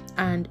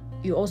 And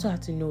you also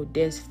have to know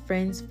there's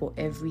friends for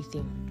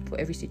everything, for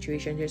every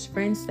situation. There's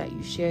friends that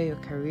you share your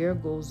career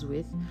goals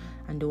with,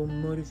 and they'll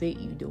motivate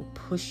you, they'll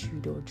push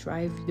you, they'll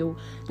drive you,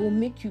 they'll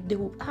make you,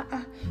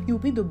 you'll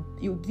be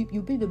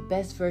the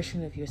best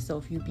version of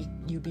yourself.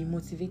 You'll be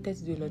motivated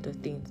to do a lot of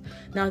things.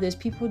 Now there's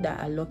people that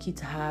are lucky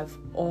to have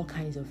all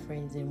kinds of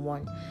friends in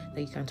one,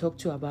 that you can talk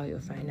to about your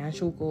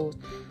financial goals,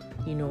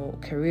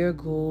 career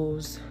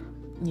goals,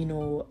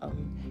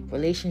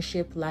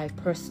 relationship life,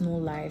 personal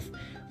life.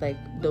 Like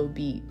they'll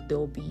be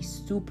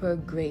super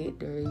great.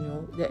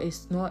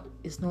 It's not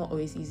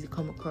always easy to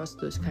come across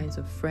those kinds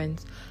of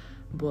friends,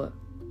 but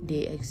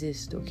they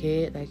exist,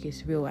 okay? Like,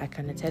 it's real. I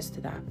can attest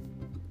to that.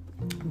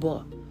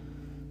 But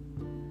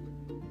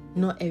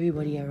not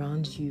everybody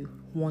around you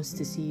wants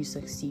to see you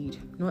succeed.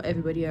 Not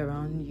everybody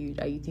around you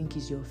that you think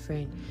is your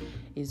friend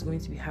is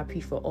going to be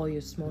happy for all your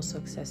small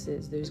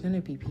successes. There's going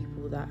to be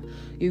people that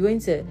it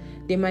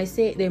might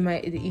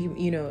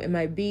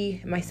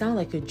sound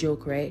like a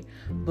joke, right?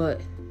 But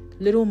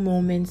little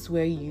moments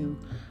where you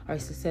are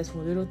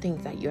successful, little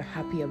things that you're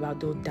happy about,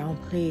 they'll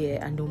downplay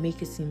it and they'll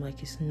make it seem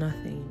like it's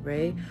nothing,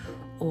 right?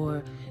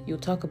 Or you'll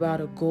talk about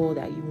a goal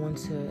that you want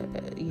to,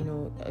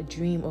 a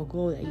dream or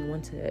goal that you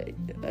want to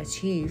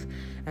achieve,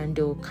 and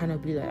they'll kind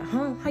of be like,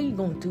 how you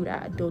gonna do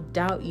that? They'll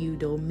doubt you.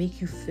 They'll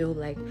make you feel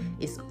like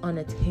it's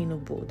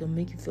unattainable. They'll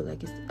make you feel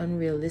like it's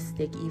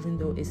unrealistic, even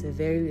though it's a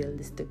very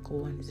realistic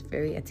goal and it's a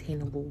very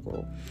attainable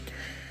goal.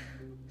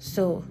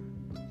 So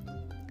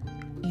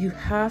you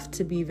have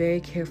to be very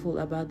careful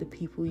about the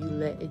people you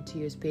let into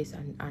your space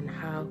and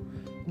how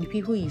the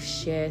people you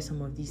share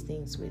some of these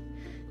things with,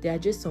 there are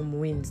just some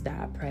wins that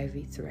are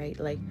private, right?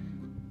 Like,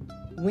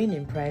 win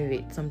in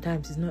private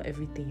sometimes is not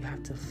everything you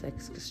have to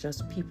flex. It's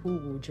just people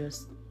will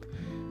just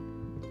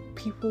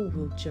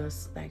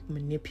like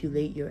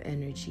manipulate your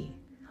energy.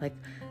 Like,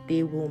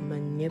 they will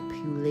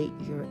manipulate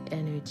your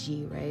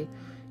energy, right?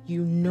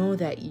 You know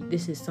that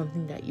this is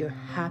something that you're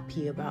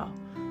happy about,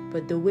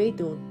 but the way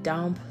they'll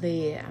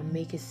downplay it and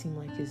make it seem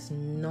like it's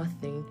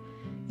nothing,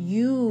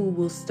 you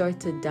will start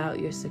to doubt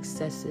your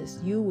successes.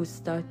 You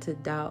start to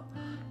doubt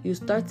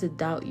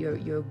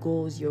your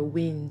goals, your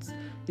wins.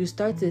 You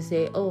start to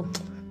say, oh,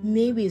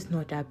 maybe it's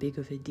not that big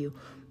of a deal.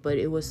 But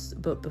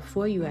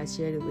before you had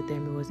shared it with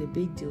them, it was a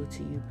big deal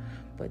to you.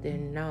 But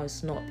then now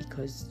it's not,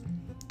 because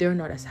they're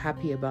not as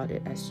happy about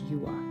it as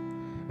you are,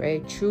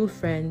 right? True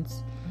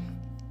friends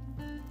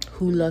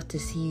who love to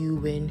see you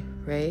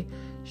win, right,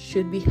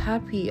 should be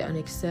happy and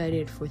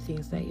excited for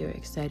things that you're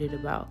excited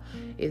about.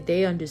 If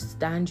they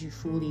understand you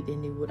fully,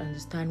 then they would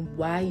understand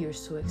why you're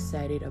so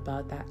excited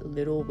about that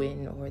little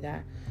win or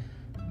that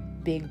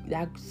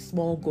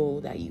small goal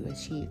that you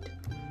achieved.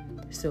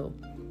 So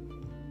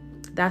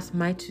that's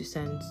my 2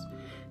 cents,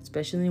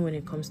 especially when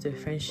it comes to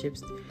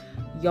friendships.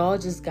 Y'all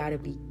just gotta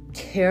be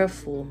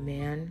careful,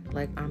 man.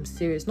 Like, I'm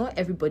serious. Not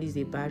everybody's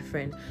a bad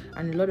friend,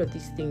 and a lot of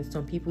these things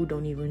some people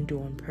don't even do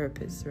on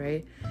purpose,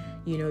 right?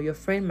 You know, your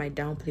friend might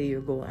downplay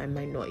your goal and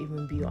might not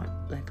even be on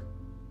like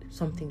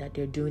something that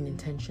they're doing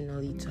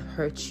intentionally to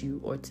hurt you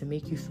or to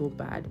make you feel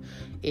bad.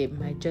 It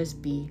might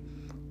just be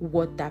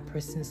what that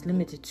person's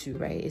limited to,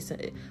 right?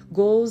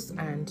 Goals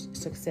and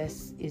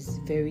success is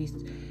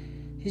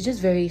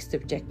just very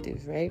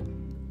subjective, right?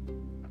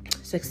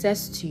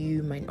 Success to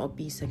you might not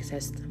be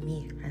success to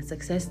me, and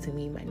success to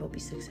me might not be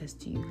success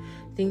to you.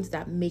 Things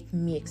that make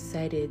me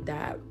excited,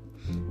 that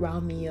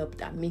rile me up,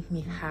 that make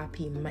me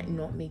happy might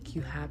not make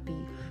you happy,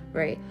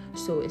 right?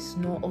 So it's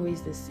not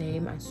always the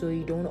same, and so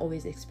you don't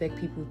always expect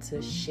people to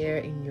share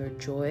in your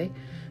joy.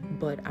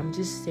 But I'm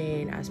just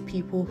saying, as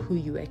people who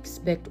you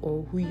expect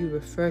or who you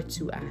refer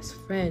to as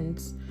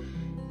friends,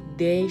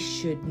 they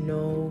should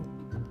know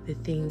the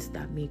things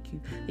that make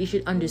you, they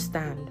should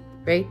understand,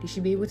 right? They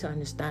should be able to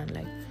understand,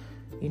 like,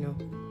 you know,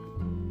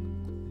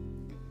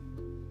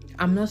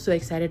 I'm not so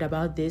excited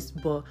about this,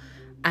 but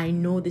I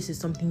know this is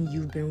something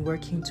you've been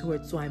working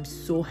towards, so I'm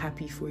so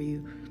happy for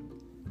you.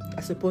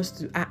 As opposed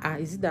to,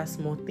 is it that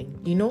small thing?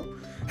 You know?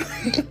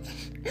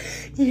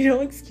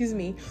 Excuse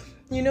me.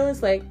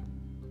 It's like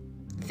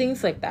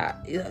things like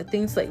that.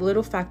 Things like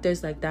little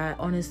factors like that.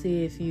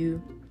 Honestly,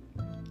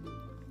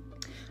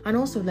 and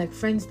also like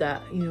friends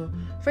that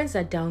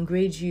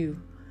downgrade you,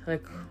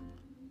 like,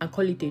 and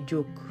call it a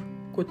joke,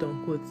 quote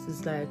unquote.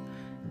 It's like,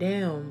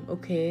 damn,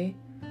 okay,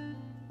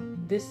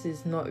 this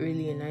is not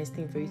really a nice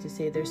thing for you to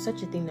say. There's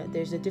such a thing that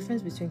there's a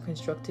difference between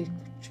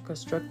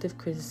constructive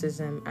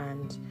criticism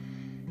and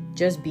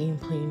just being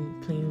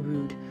plain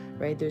rude,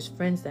 right? There's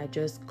friends that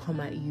just come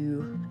at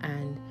you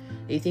and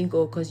they think,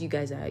 oh, because you're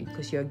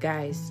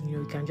guys,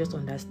 you can just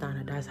understand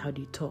that that's how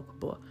they talk,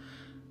 but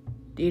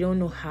they don't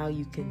know how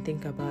you can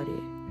think about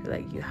it,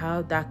 like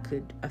how that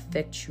could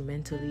affect you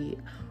mentally,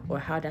 or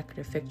how that could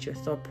affect your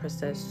thought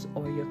process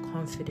or your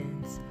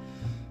confidence.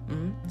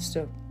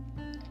 So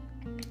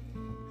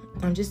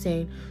I'm just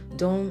saying,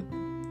 don't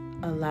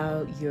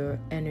allow your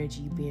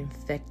energy be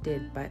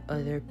infected by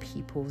other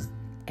people's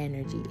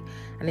energy.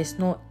 And it's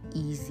not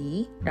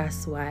easy.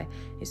 That's why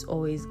it's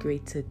always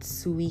great to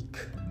tweak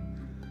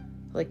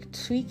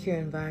your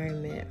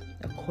environment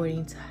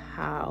according to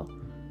how,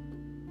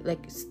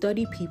 like,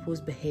 study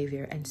people's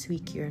behavior and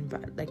tweak your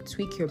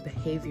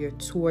behavior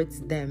towards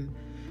them.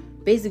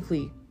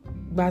 Basically,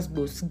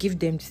 give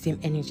them the same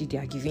energy they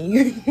are giving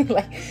you.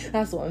 Like,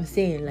 that's what I'm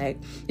saying. Like,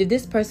 if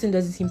this person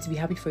doesn't seem to be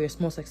happy for your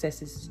small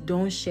successes,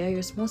 don't share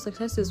your small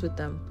successes with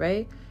them,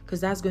 right?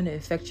 Because that's going to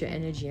affect your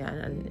energy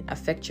and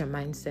affect your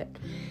mindset.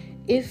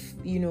 If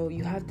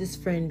you have this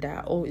friend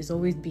that is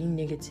always being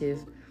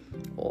negative,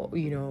 or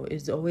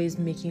is always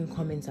making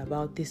comments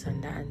about this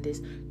and that and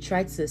this,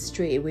 try to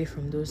stray away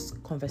from those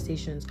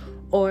conversations.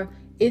 Or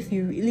if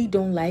you really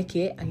don't like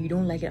it and you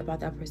don't like it about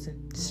that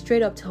person,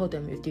 straight up tell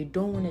them. If they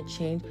don't want to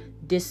change,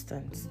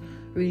 distance.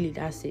 Really,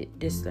 that's it,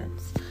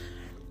 distance.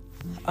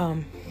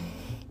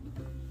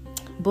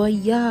 But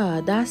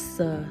yeah, that's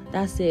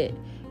it.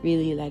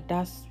 Really, like,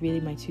 that's really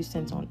my 2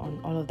 cents on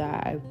all of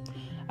that.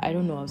 I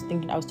don't know.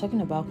 I was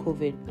talking about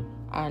COVID,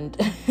 and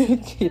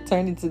it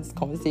turned into this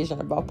conversation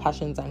about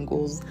passions and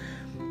goals.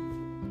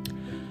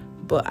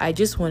 But I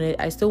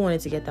still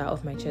wanted to get that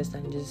off my chest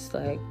and just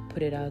like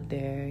put it out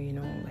there,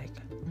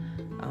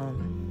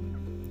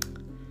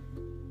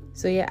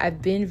 So yeah,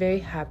 I've been very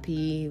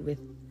happy with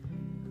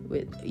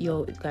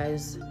yo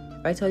guys.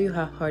 If I tell you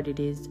how hard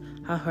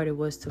it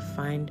was to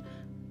find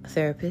a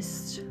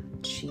therapist,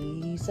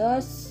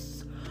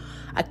 Jesus,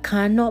 I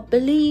cannot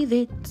believe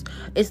it.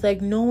 It's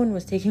like no one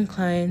was taking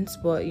clients,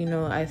 but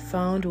I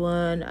found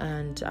one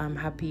and I'm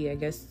happy. I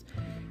guess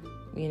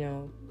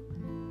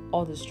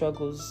all the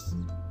struggles,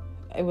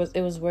 it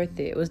was worth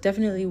it. It was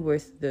definitely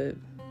worth the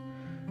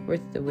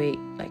wait.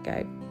 Like,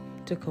 I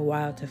took a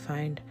while to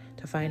find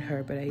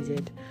her, but I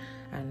did,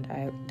 and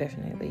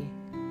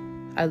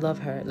I love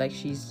her. Like,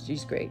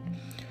 she's great.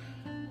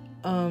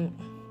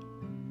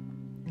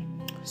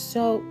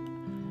 So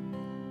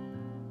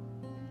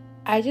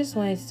I just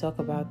wanted to talk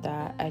about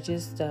that.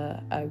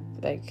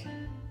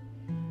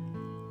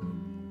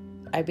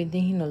 I've been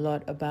thinking a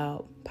lot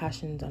about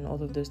passions and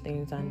all of those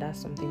things, and that's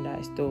something that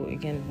I still,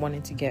 again,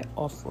 wanted to get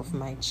off of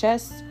my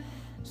chest.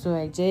 So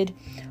I did.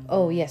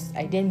 Oh yes,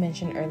 I did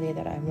mention earlier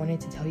that I wanted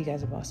to tell you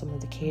guys about some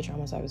of the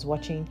K-dramas I was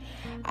watching.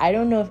 I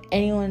don't know if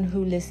anyone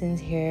who listens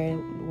here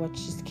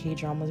watches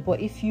K-dramas, but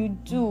if you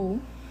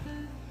do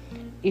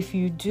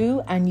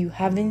and you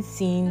haven't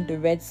seen The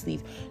Red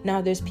Sleeve, now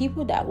there's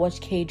people that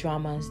watch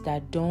K-dramas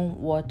that don't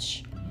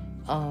watch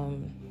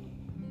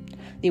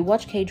they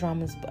watch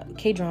K-dramas, but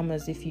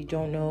K-dramas, if you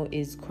don't know,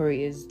 is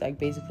like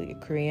basically a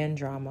Korean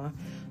drama,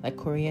 like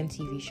Korean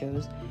TV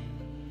shows.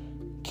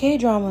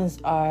 K-dramas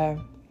are,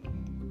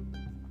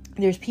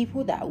 there's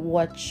people that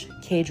watch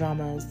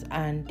K-dramas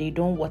and they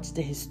don't watch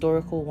the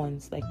historical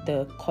ones, like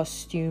the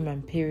costume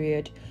and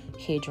period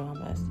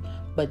K-dramas,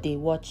 but they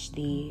watch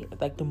the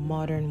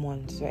modern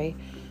ones, right?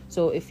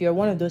 So if you're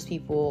one of those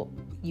people,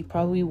 you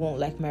probably won't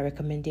like my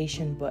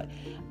recommendation, but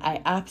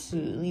I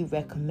absolutely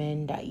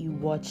recommend that you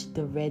watch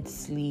The Red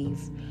Sleeve.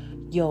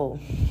 Yo,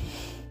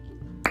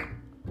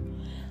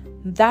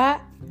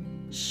 that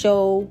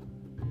show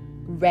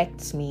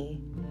wrecked me.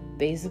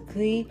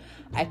 Basically,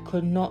 I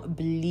could not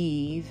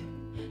believe,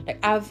 like,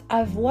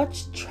 I've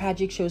watched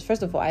tragic shows.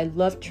 First of all, I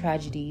love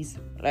tragedies.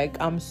 Like,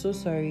 I'm so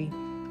sorry,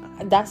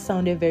 that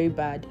sounded very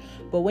bad,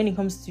 but when it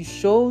comes to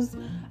shows,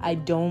 I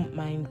don't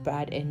mind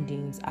bad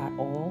endings at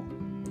all.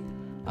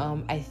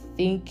 I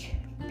think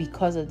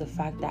because of the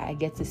fact that I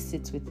get to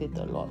sit with it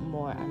a lot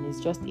more, and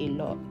it's just a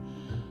lot.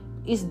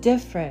 It's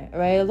different,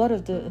 right? A lot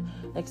of the,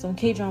 like, some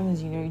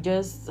K-dramas,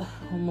 just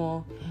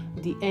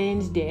they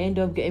end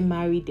up getting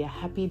married, they're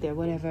happy, they're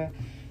whatever.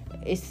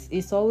 It's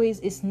nice,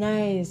 it's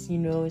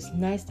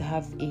nice to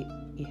have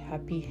a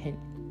happy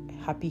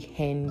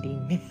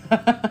ending.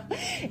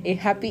 A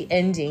happy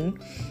ending,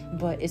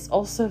 but it's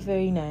also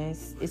very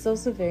nice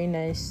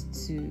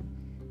to,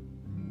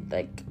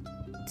 like,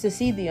 to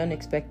see the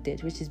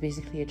unexpected, which is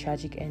basically a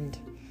tragic end.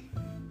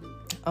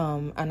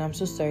 And I'm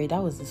so sorry,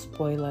 that was a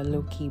spoiler,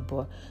 low-key,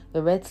 but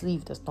The Red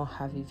Sleeve does not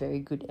have a very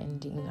good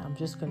ending. I'm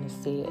just gonna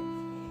say it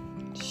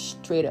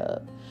straight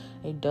up.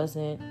 It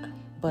doesn't,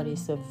 but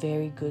it's a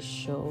very good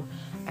show,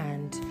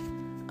 and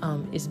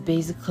it's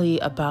basically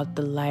about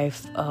the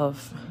life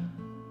of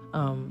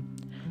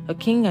a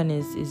king and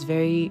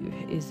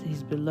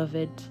his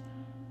beloved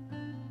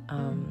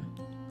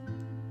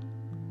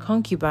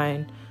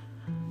concubine.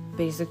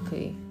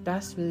 Basically,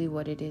 that's really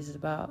what it is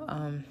about.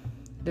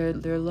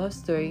 Their love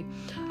story.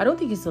 I don't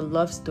think it's a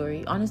love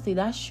story. Honestly,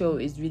 that show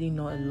is really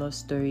not a love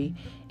story.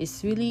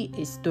 It's really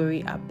a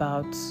story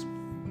about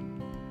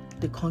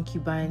the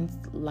concubine's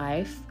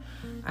life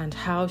and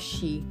how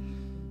she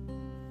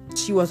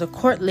was a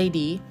court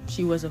lady.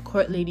 She was a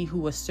court lady who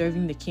was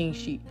serving the king.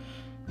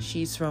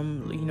 She's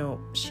from,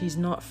 she's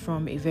not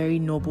from a very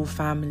noble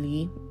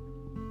family.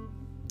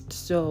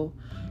 So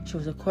she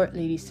was a court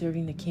lady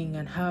serving the king,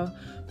 and how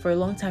for a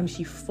long time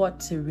she fought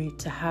to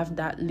have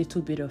that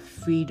little bit of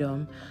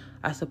freedom.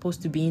 As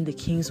opposed to being the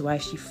king's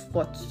wife, she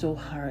fought so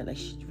hard. Like,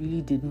 she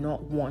really did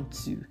not want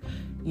to,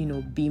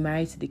 be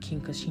married to the king,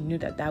 because she knew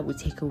that would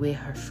take away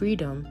her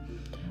freedom.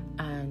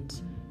 And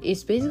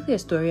it's basically a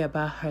story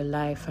about her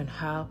life and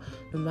how,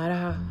 no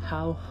matter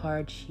how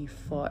hard she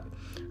fought,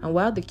 and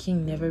while the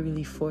king never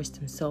really forced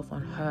himself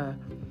on her,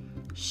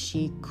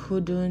 she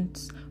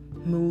couldn't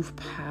move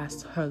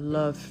past her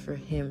love for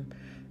him,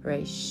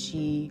 right?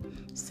 She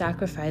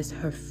sacrificed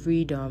her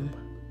freedom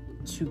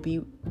to be,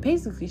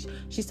 basically,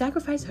 she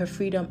sacrificed her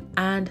freedom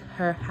and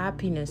her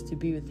happiness to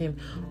be with him.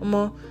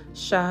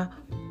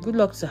 Good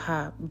luck to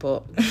her,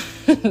 but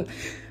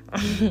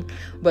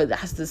but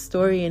that's the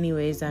story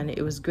anyways. And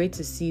it was great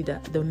to see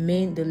that the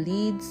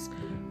leads,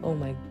 oh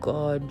my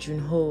god,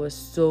 Junho was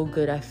so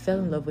good. I fell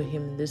in love with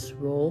him in this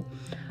role.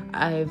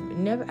 I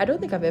don't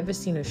think I've ever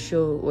seen a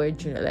show where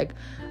Junho, like,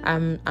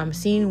 I'm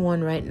seeing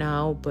one right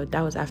now, but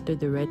that was after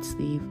The Red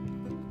Sleeve.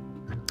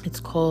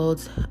 It's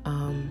called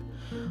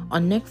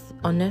on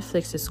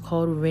Netflix it's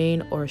called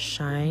Rain or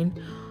Shine,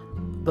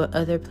 but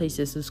other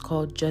places it's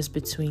called Just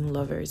Between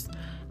Lovers,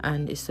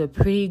 and it's a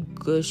pretty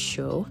good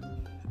show.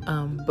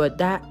 But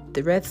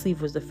The Red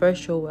Sleeve was the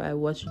first show where I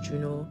watched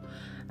Junho,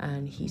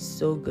 and he's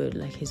so good.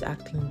 Like, his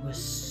acting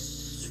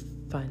was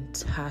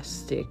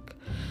fantastic.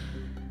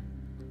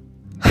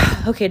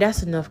 Okay,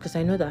 that's enough, because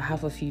I know that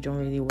half of you don't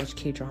really watch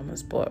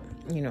K-dramas, but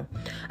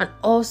and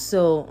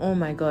also, oh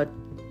my god,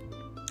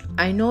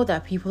 I know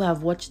that people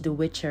have watched The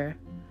Witcher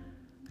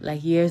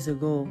like years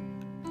ago,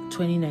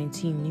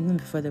 2019, even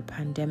before the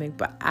pandemic,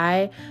 but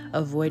I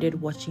avoided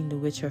watching The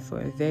Witcher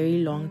for a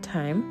very long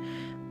time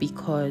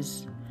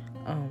because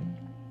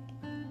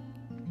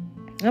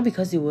not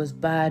because it was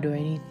bad or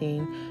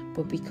anything,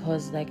 but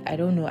because, like, I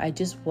don't know, I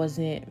just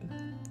wasn't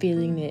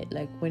feeling it,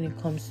 like when it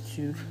comes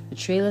to the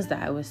trailers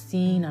that I was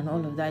seeing and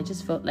all of that. I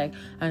just felt like,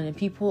 and then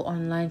people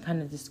online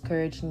kind of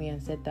discouraged me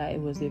and said that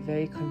it was a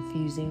very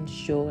confusing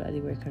show, that they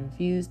were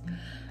confused.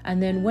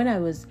 And then when I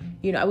was,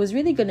 I was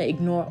really gonna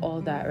ignore all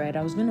that, right?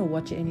 I was gonna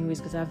watch it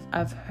anyways, because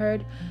I've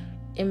heard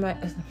in my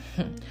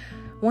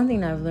one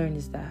thing I've learned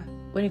is that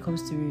when it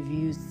comes to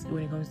reviews,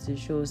 when it comes to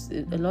shows,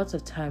 a lot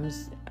of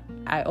times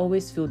I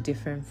always feel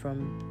different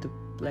from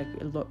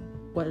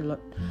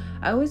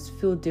I always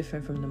feel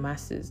different from the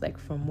masses, like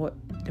from what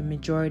the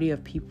majority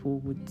of people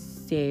would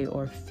say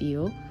or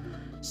feel.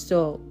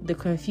 So the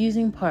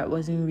confusing part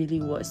wasn't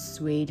really what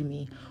swayed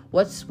me.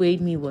 What swayed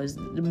me was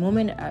the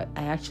moment I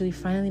actually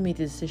finally made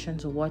the decision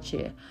to watch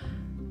it.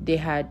 They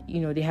had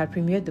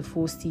premiered the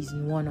full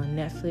season 1 on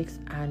Netflix,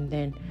 and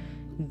then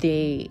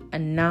they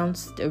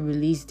announced a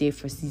release date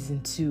for season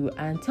 2.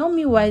 And tell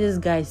me why this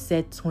guy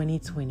said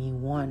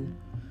 2021.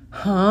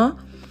 Huh?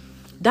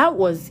 That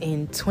was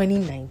in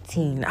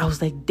 2019. I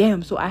was like,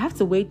 damn, so I have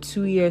to wait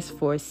 2 years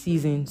for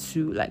season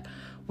 2. Like,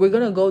 we're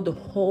gonna go the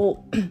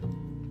whole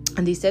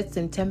and they said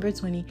December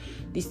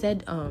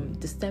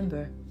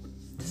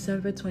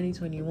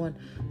 2021.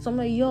 So I'm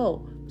like,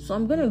 yo, so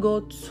I'm gonna go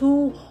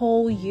 2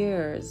 whole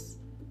years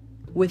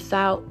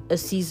without a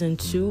season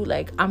 2.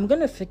 Like, I'm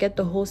gonna forget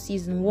the whole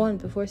season 1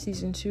 before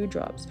season 2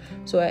 drops.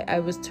 So I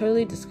was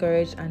totally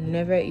discouraged and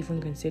never even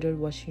considered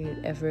watching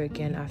it ever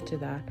again after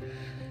that.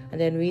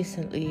 And then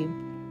recently,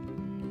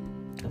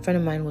 a friend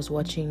of mine was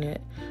watching it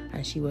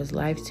and she was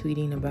live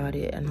tweeting about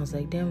it, and I was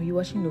like, damn, are you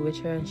watching The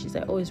Witcher? And she's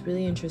like, oh, it's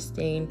really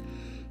interesting.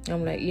 And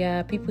I'm like,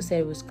 yeah, people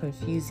said it was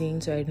confusing,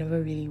 so I never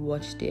really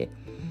watched it.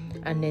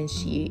 And then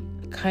she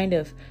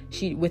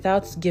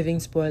without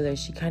giving spoilers,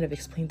 she kind of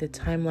explained the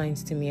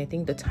timelines to me. I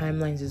think the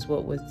timelines is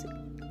what was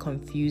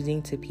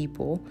confusing to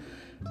people,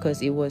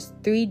 because it was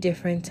 3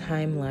 different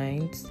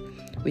timelines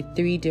with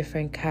 3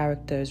 different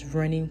characters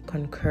running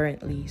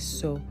concurrently.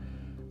 So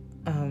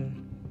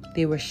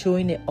they were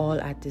showing it all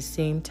at the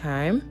same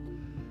time,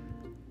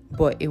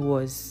 but it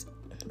was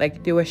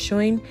like they were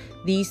showing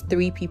these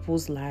 3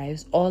 people's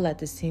lives all at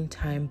the same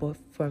time, but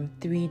from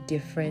 3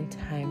 different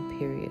time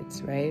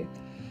periods, right?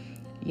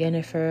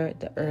 Yennefer,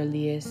 the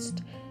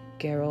earliest,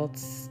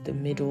 Geralt, the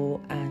middle,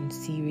 and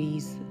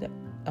Ciri,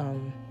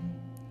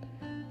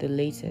 the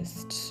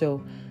latest.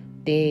 So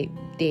they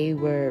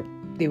were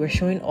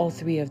showing all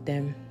 3 of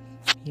them,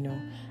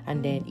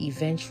 and then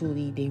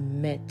eventually they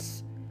met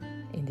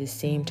in the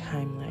same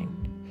timeline.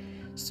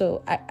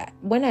 So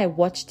when I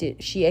watched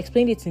it, she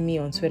explained it to me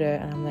on Twitter,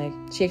 and I'm like,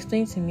 she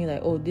explained to me like,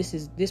 oh,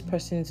 this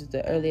person is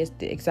the earliest,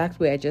 the exact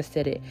way I just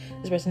said it.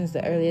 This person is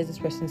the earliest, this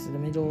person is the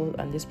middle,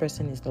 and this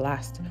person is the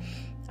last.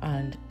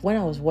 And when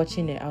I was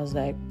watching it, I was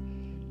like,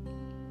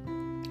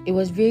 it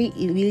was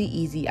really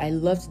easy. I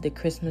loved the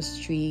Christmas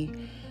tree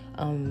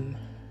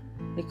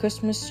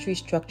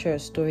structure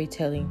of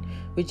storytelling,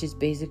 which is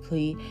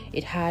basically,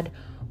 it had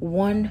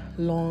one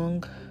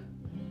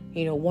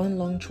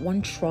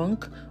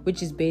trunk,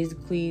 which is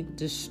basically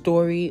the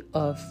story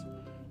of,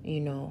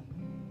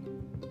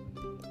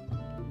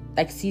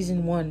 like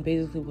season 1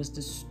 basically was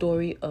the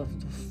story of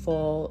the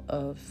fall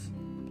of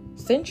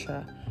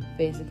Sintra,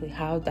 basically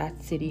how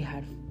that city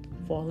had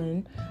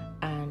fallen.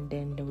 And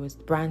then there was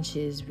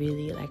branches,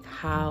 really, like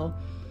how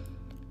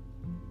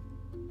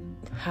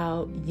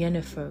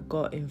Yennefer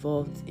got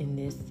involved in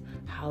this,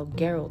 how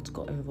Geralt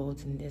got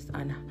involved in this,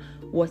 and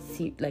what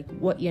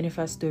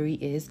Yennefer's story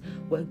is,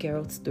 what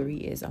Geralt's story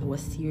is, and what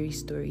Ciri's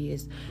story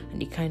is.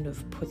 And they kind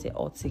of put it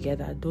all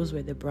together. Those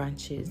were the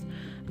branches,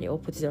 and they all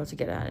put it all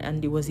together,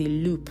 and it was a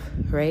loop,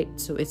 right?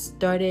 So it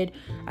started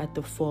at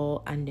the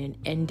fall and then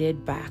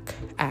ended back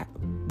at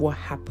what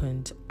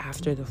happened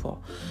after the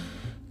fall.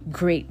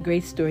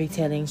 Great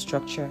storytelling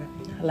structure.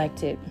 I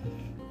liked it.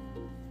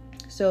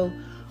 So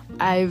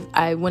I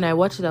when I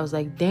watched it, I was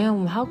like,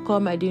 damn, how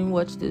come I didn't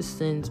watch this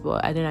since?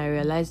 But then I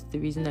realized the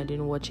reason I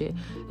didn't watch it.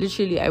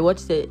 Literally, I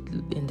watched it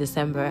in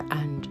December,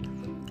 and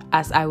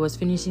as I was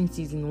finishing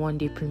season 1,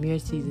 they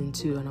premiered season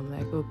 2, and I'm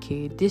like,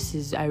 okay,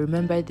 I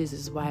remember this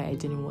is why I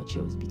didn't watch it.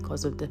 It was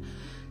because of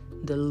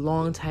the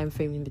long time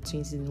frame in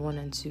between season 1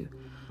 and 2.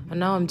 And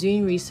now I'm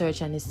doing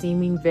research, and it's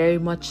seeming very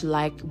much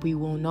like we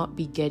will not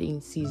be getting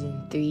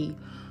season 3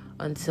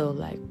 until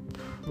like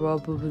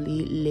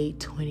probably late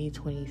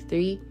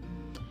 2023.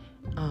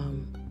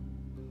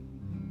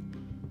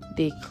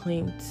 They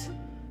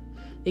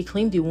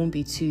claimed it won't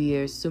be 2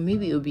 years, so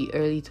maybe it'll be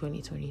early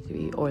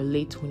 2023 or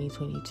late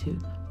 2022,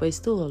 but it's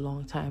still a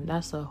long time.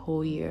 That's a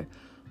whole year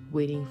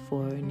waiting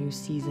for a new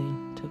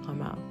season to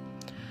come out.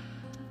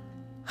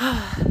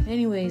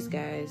 Anyways,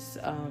 guys,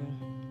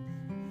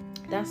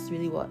 that's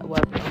really what I'm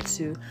up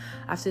to.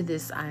 After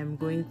this, I'm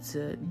going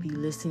to be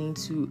listening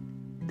to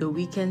The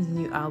Weeknd's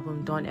new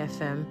album, Dawn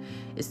FM.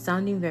 It's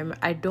sounding very...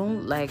 I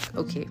don't like...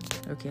 Okay,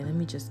 let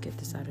me just get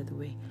this out of the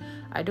way.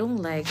 I don't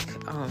like...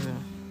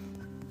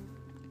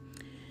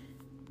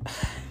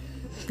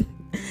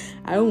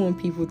 I don't want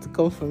people to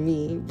come for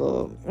me,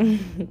 but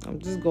I'm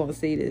just gonna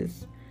say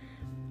this.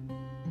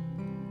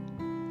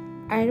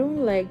 I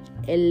don't like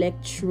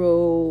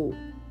electro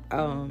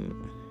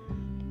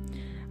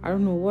I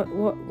don't know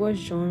what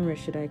genre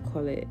should I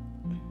call it.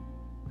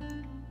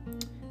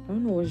 I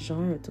don't know what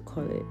genre to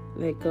call it.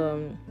 Like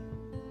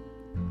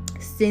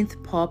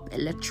synth pop,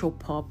 electro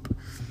pop.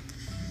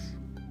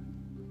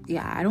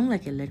 Yeah, I don't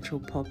like electro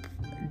pop.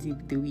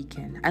 The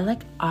Weeknd. I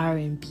like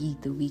R&B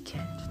The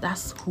Weeknd.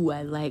 That's who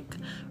I like,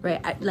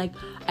 right? I like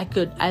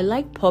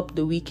pop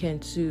The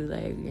Weeknd too.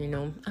 Like, you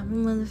know,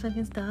 I'm a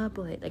motherfucking star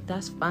boy. Like,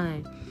 that's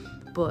fine.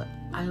 But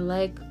I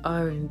like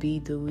R&B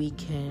The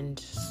Weeknd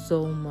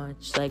so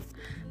much. Like,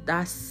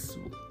 that's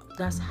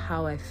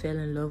how I fell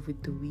in love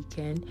with The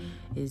Weeknd,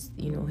 is,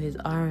 you know, his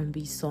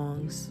R&B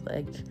songs.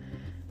 Like,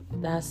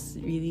 that's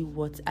really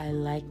what I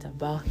liked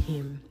about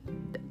him.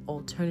 The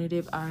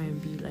alternative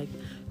R&B, like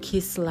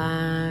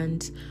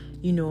Kissland,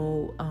 you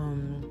know,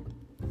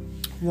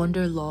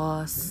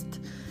 Wonderlost,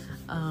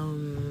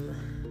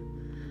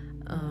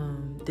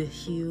 The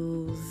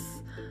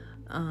Hills.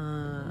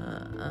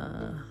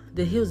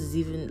 The Hills is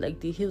even, like,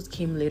 The Hills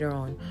came later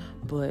on,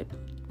 but,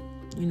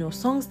 you know,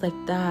 songs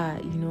like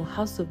that, you know,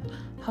 House of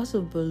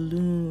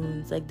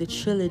Balloons, like the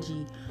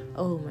trilogy.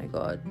 Oh my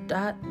god,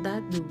 that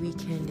The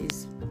Weeknd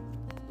is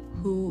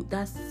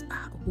that's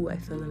who I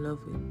fell in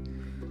love with,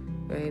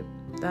 right?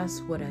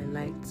 That's what I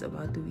liked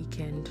about The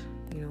Weeknd.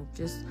 You know,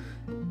 just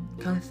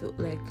kind of feel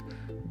like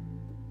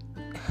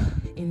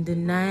in the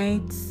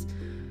nights,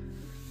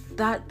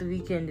 that The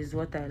Weeknd is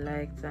what I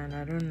liked. And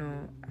I don't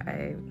know,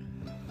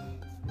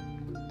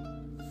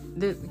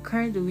 the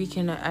current The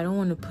Weeknd, I don't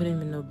want to put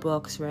him in a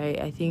box, right?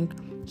 I think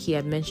he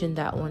had mentioned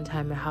that one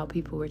time, how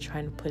people were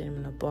trying to put him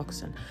in a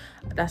box, and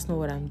that's not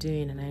what I'm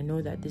doing. And I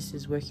know that this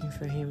is working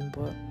for him,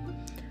 but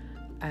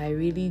I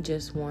really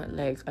just want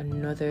like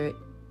another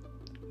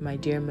My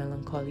Dear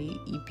Melancholy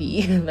EP,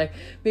 like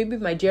maybe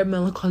My Dear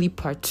Melancholy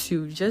Part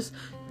 2, just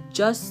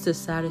to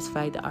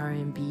satisfy the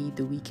R&B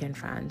The Weeknd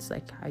fans.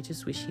 Like, I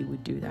just wish he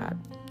would do that.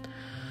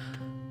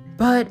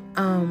 But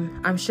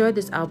I'm sure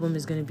this album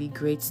is gonna be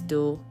great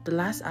still. The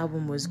last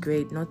album was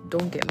great.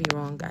 Don't get me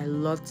wrong. I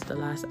loved the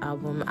last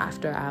album,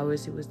 After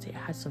Hours. It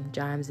had some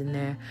jams in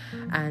there,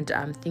 and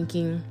I'm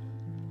thinking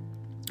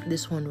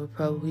this one will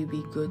probably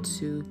be good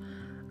too.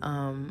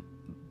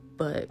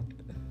 But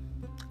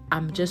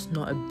I'm just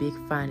not a big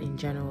fan in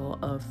general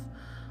of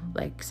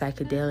like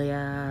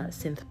psychedelia,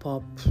 synth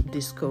pop,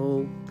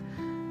 disco,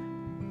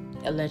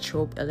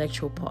 electro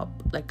pop.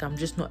 Like, I'm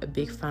just not a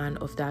big fan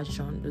of that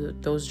genre,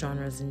 those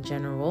genres in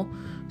general.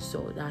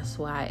 So that's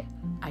why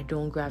I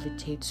don't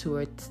gravitate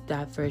towards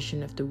that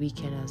version of The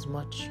Weeknd as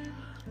much.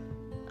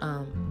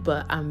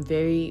 But I'm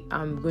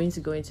going to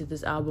go into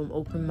this album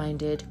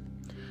open-minded.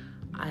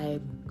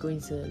 I'm going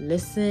to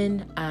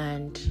listen,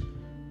 and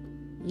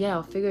yeah,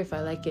 I'll figure if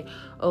I like it.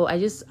 Oh, I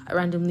just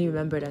randomly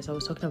remembered, as I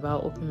was talking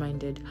about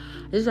open-minded,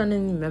 I just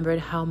randomly remembered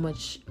how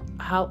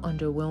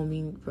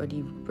underwhelming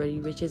Roddy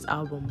Ricch's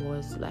album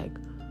was. Like,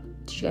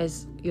 you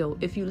guys,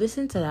 if you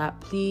listen to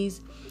that, please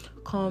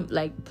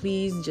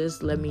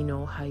just let me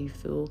know how you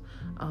feel.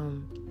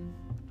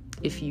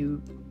 If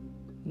you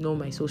know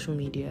my social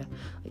media,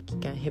 like, you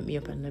can hit me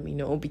up and let me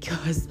know,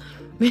 because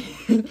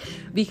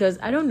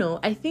I don't know.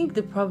 I think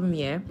the problem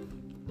here,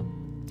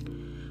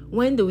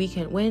 when Roddy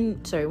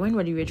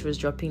Ricch was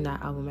dropping that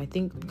album, I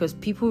think because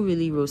people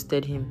really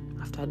roasted him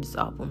after this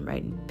album,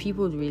 right?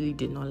 People really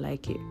did not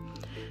like it.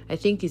 I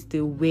think it's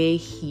the way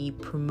he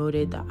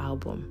promoted the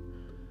album.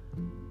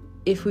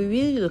 If we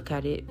really look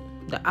at it,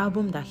 the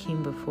album that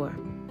came before,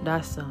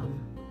 that's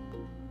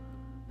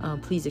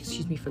Please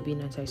Excuse Me for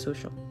Being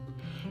Antisocial.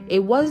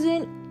 It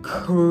wasn't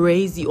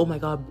crazy, oh my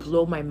god,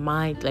 blow my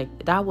mind,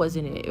 like, that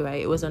wasn't it,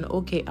 right? It was an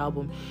okay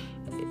album.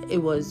 It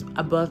was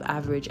above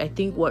average. I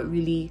think what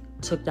really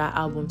took that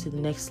album to the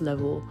next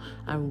level,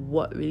 and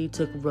what really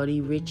took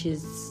Roddy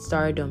Ricch's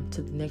stardom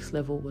to the next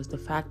level, was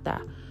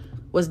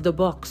the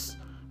box,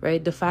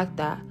 right? The fact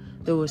that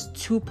there was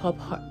two pop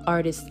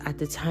artists at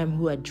the time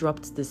who had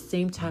dropped the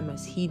same time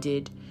as he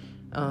did,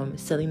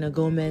 Selena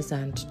Gomez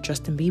and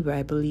Justin Bieber,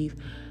 I believe,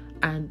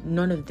 and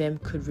none of them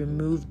could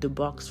remove the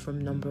box from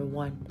number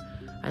one.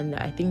 And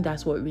I think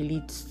that's what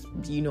really,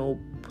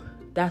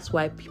 that's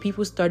why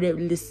people started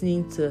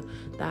listening to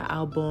that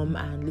album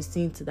and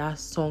listening to that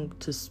song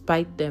to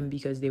spite them,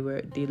 because they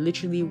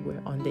literally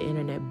were on the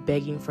internet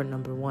begging for the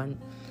number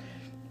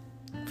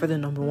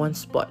one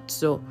spot.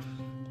 So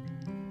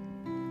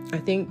I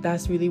think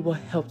that's really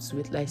what helps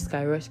with like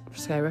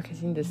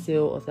skyrocketing the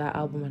sale of that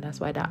album, and that's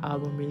why that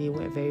album really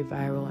went very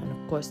viral. And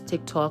of course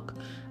TikTok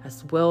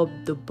as well.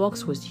 The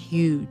box was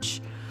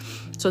huge,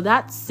 so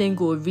that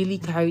single really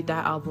carried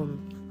that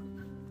album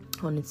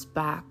on its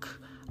back.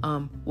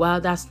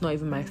 While that's not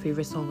even my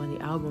favorite song on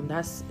the album,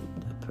 that's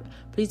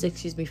Please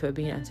Excuse Me for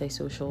Being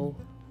Antisocial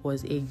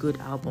was a good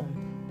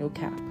album, no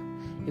cap.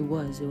 It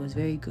was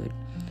very good.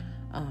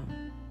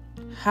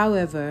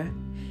 However,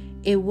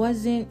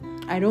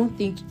 I don't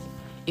think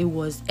it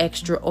was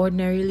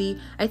extraordinarily.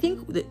 I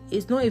think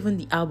it's not even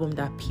the album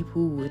that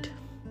people would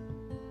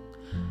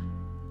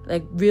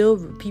like, real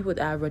people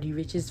that are Roddy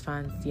Ricch's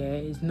fans. Yeah,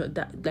 it's not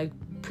that, like,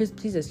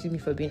 Please Excuse Me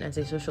for Being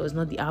Antisocial is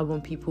not the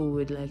album people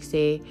would like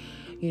say,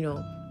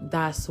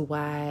 that's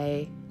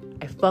why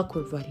I fuck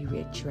with Roddy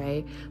Ricch,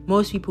 right?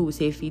 Most people would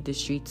say Feed the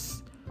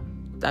Streets.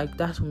 Like,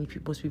 that's what most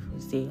people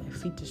would say. Like,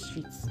 Feed the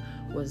Streets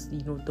was,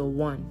 the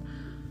one.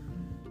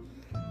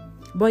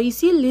 But you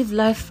see, Live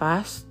Life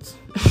Fast.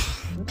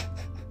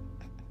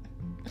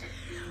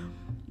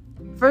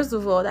 First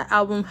of all, that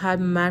album had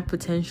mad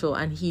potential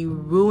and he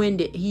ruined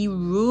it.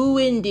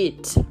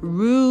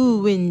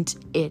 Ruined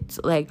it.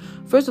 Like,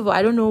 first of all,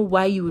 I don't know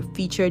why you would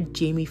feature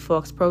Jamie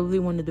Foxx, probably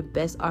one of the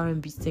best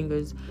R&B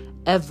singers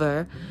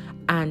ever,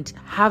 and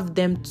have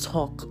them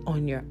talk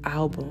on your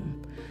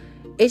album.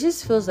 It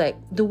just feels like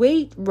the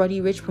way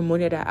Roddy Ricch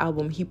promoted that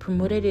album, he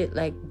promoted it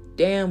like,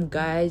 damn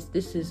guys,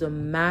 this is a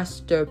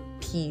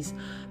masterpiece.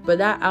 But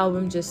that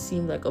album just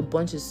seemed like a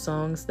bunch of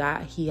songs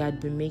that he had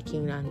been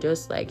making, and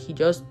just like he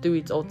just threw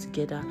it all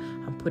together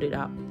and put it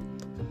out.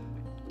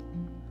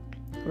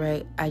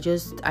 Right? I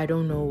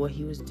don't know what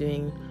he was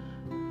doing.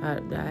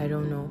 I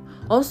don't know.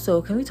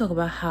 Also, can we talk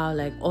about how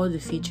like all the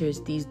features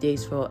these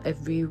days for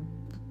every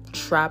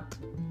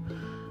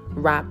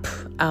rap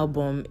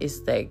album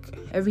is like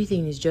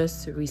everything is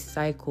just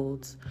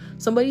recycled.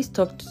 Somebody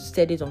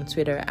said it on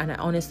Twitter, and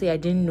I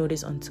didn't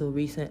notice until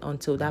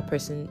that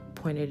person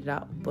pointed it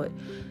out. But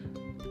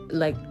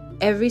like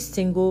every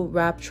single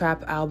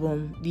trap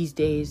album these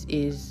days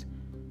is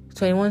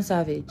 21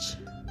 Savage,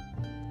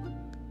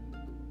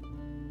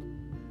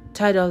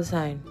 Ty Dolla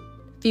 $ign,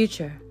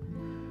 Future,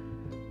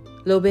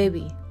 Lil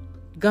Baby,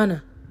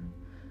 Gunna,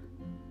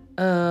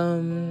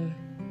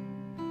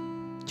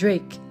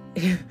 Drake.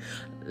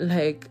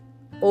 Like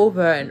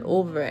over and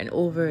over and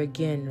over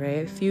again,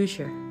 right?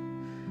 Future,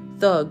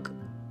 Thug.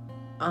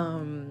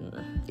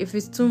 If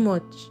it's too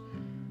much,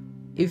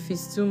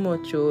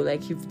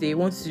 like if they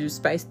want to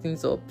spice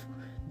things up,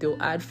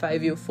 they'll add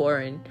 5-year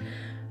foreign.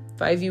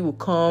 5-year will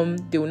come,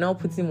 they will now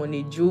put him on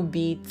a Jew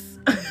beat.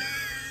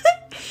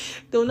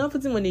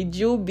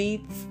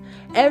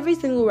 Every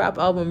single rap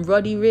album,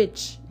 Roddy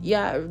Ricch.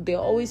 Yeah, they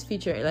always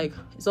feature it. Like,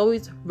 it's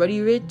always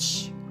Roddy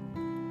Ricch,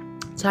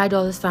 Ty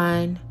Dolla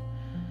 $ign,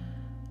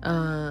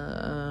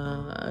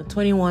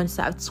 21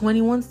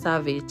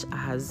 Savage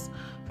has,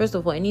 first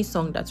of all, any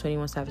song that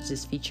 21 Savage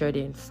is featured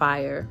in,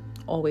 fire,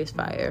 always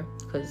fire,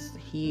 because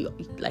he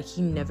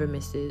never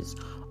misses,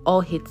 all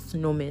hits,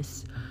 no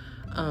miss.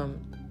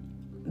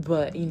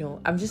 But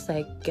I'm just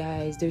like,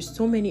 guys, there's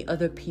so many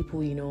other people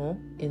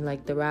in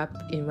like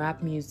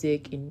rap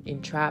music,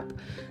 in trap,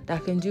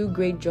 that can do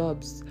great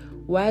jobs.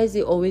 Why is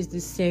it always the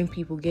same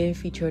people getting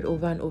featured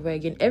over and over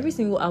again? Every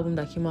single album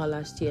that came out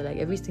last year, like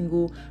every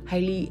single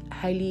highly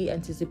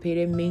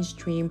anticipated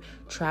mainstream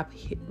trap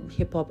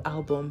hip hop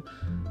album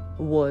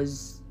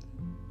was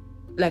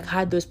like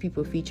had those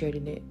people featured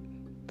in it.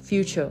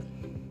 Future,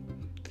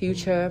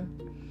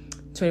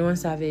 21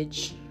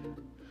 Savage,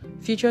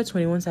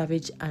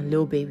 and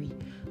Lil Baby.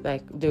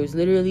 Like, there was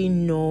literally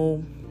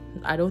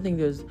I don't think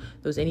there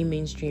was any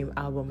mainstream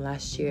album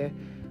last year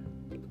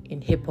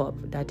in hip hop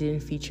that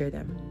didn't feature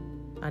them.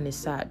 And it's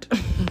sad.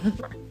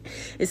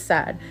 It's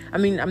sad. I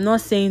mean, I'm not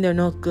saying they're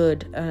not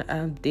good.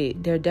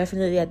 They're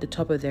definitely at the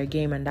top of their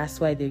game, and that's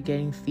why they're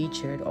getting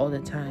featured all the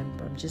time.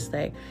 But I'm just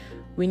like,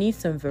 we need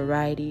some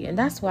variety, and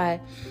that's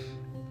why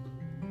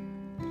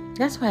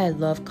I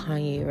love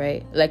Kanye,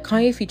 right? Like,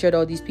 Kanye featured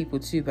all these people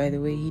too, by the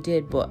way, he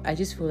did. But I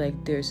just feel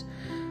like there's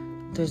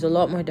a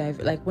lot more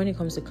like when it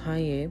comes to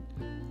Kanye,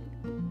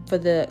 for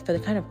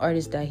the kind of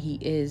artist that he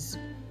is,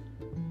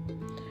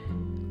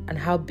 and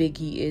how big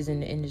he is in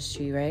the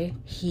industry, right?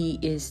 He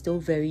is still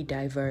very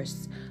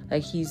diverse.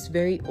 Like, he's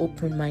very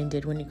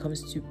open-minded when it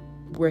comes to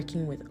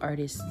working with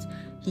artists.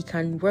 He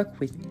can work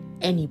with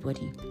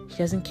anybody. He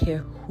doesn't care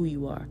who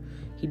you are.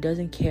 He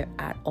doesn't care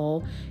at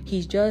all.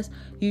 You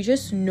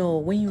just know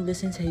when you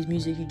listen to his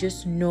music, you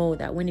just know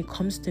that when it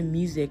comes to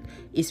music,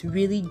 it's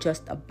really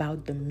just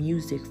about the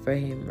music for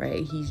him,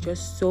 right? He's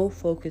just so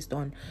focused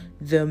on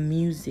the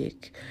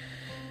music.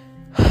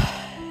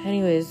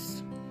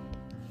 Anyways,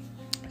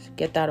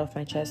 get that off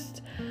my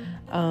chest.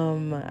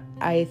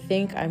 I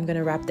think I'm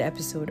gonna wrap the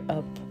episode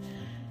up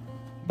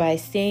by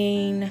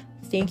saying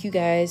thank you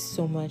guys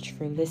so much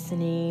for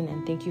listening,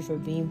 and thank you for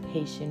being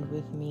patient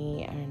with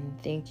me, and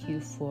thank you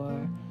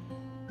for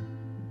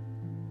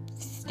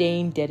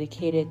staying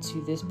dedicated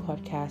to this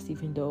podcast,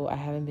 even though I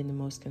haven't been the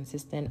most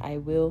consistent. I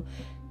will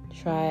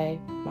try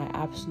my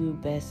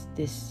absolute best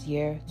this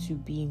year to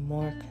be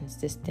more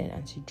consistent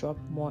and to drop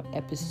more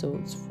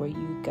episodes for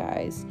you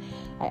guys.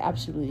 I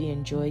absolutely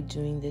enjoy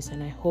doing this,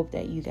 and I hope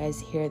that you guys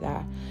hear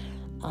that.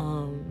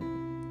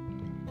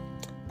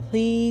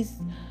 Please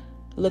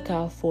look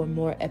out for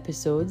more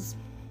episodes.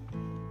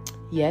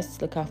 Yes,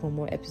 look out for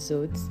more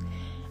episodes.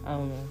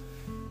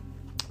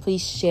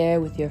 Please share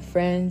with your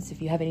friends.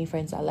 If you have any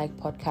friends that like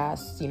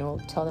podcasts,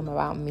 tell them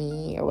about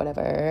me or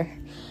whatever.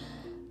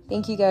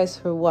 Thank you guys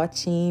for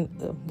watching.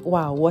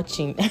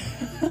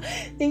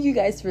 Thank you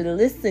guys for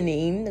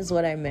listening, is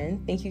what I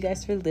meant. Thank you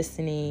guys for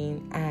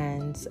listening.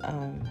 And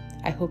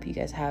I hope you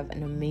guys have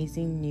an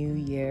amazing new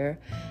year,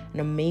 an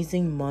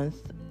amazing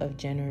month of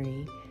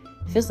January.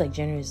 It feels like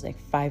January is like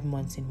 5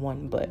 months in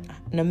one, but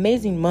an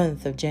amazing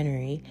month of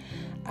January.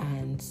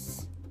 And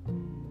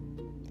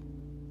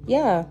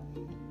yeah,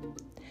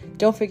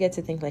 don't forget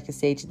to think like a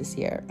sage this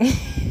year.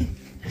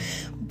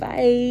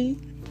 Bye.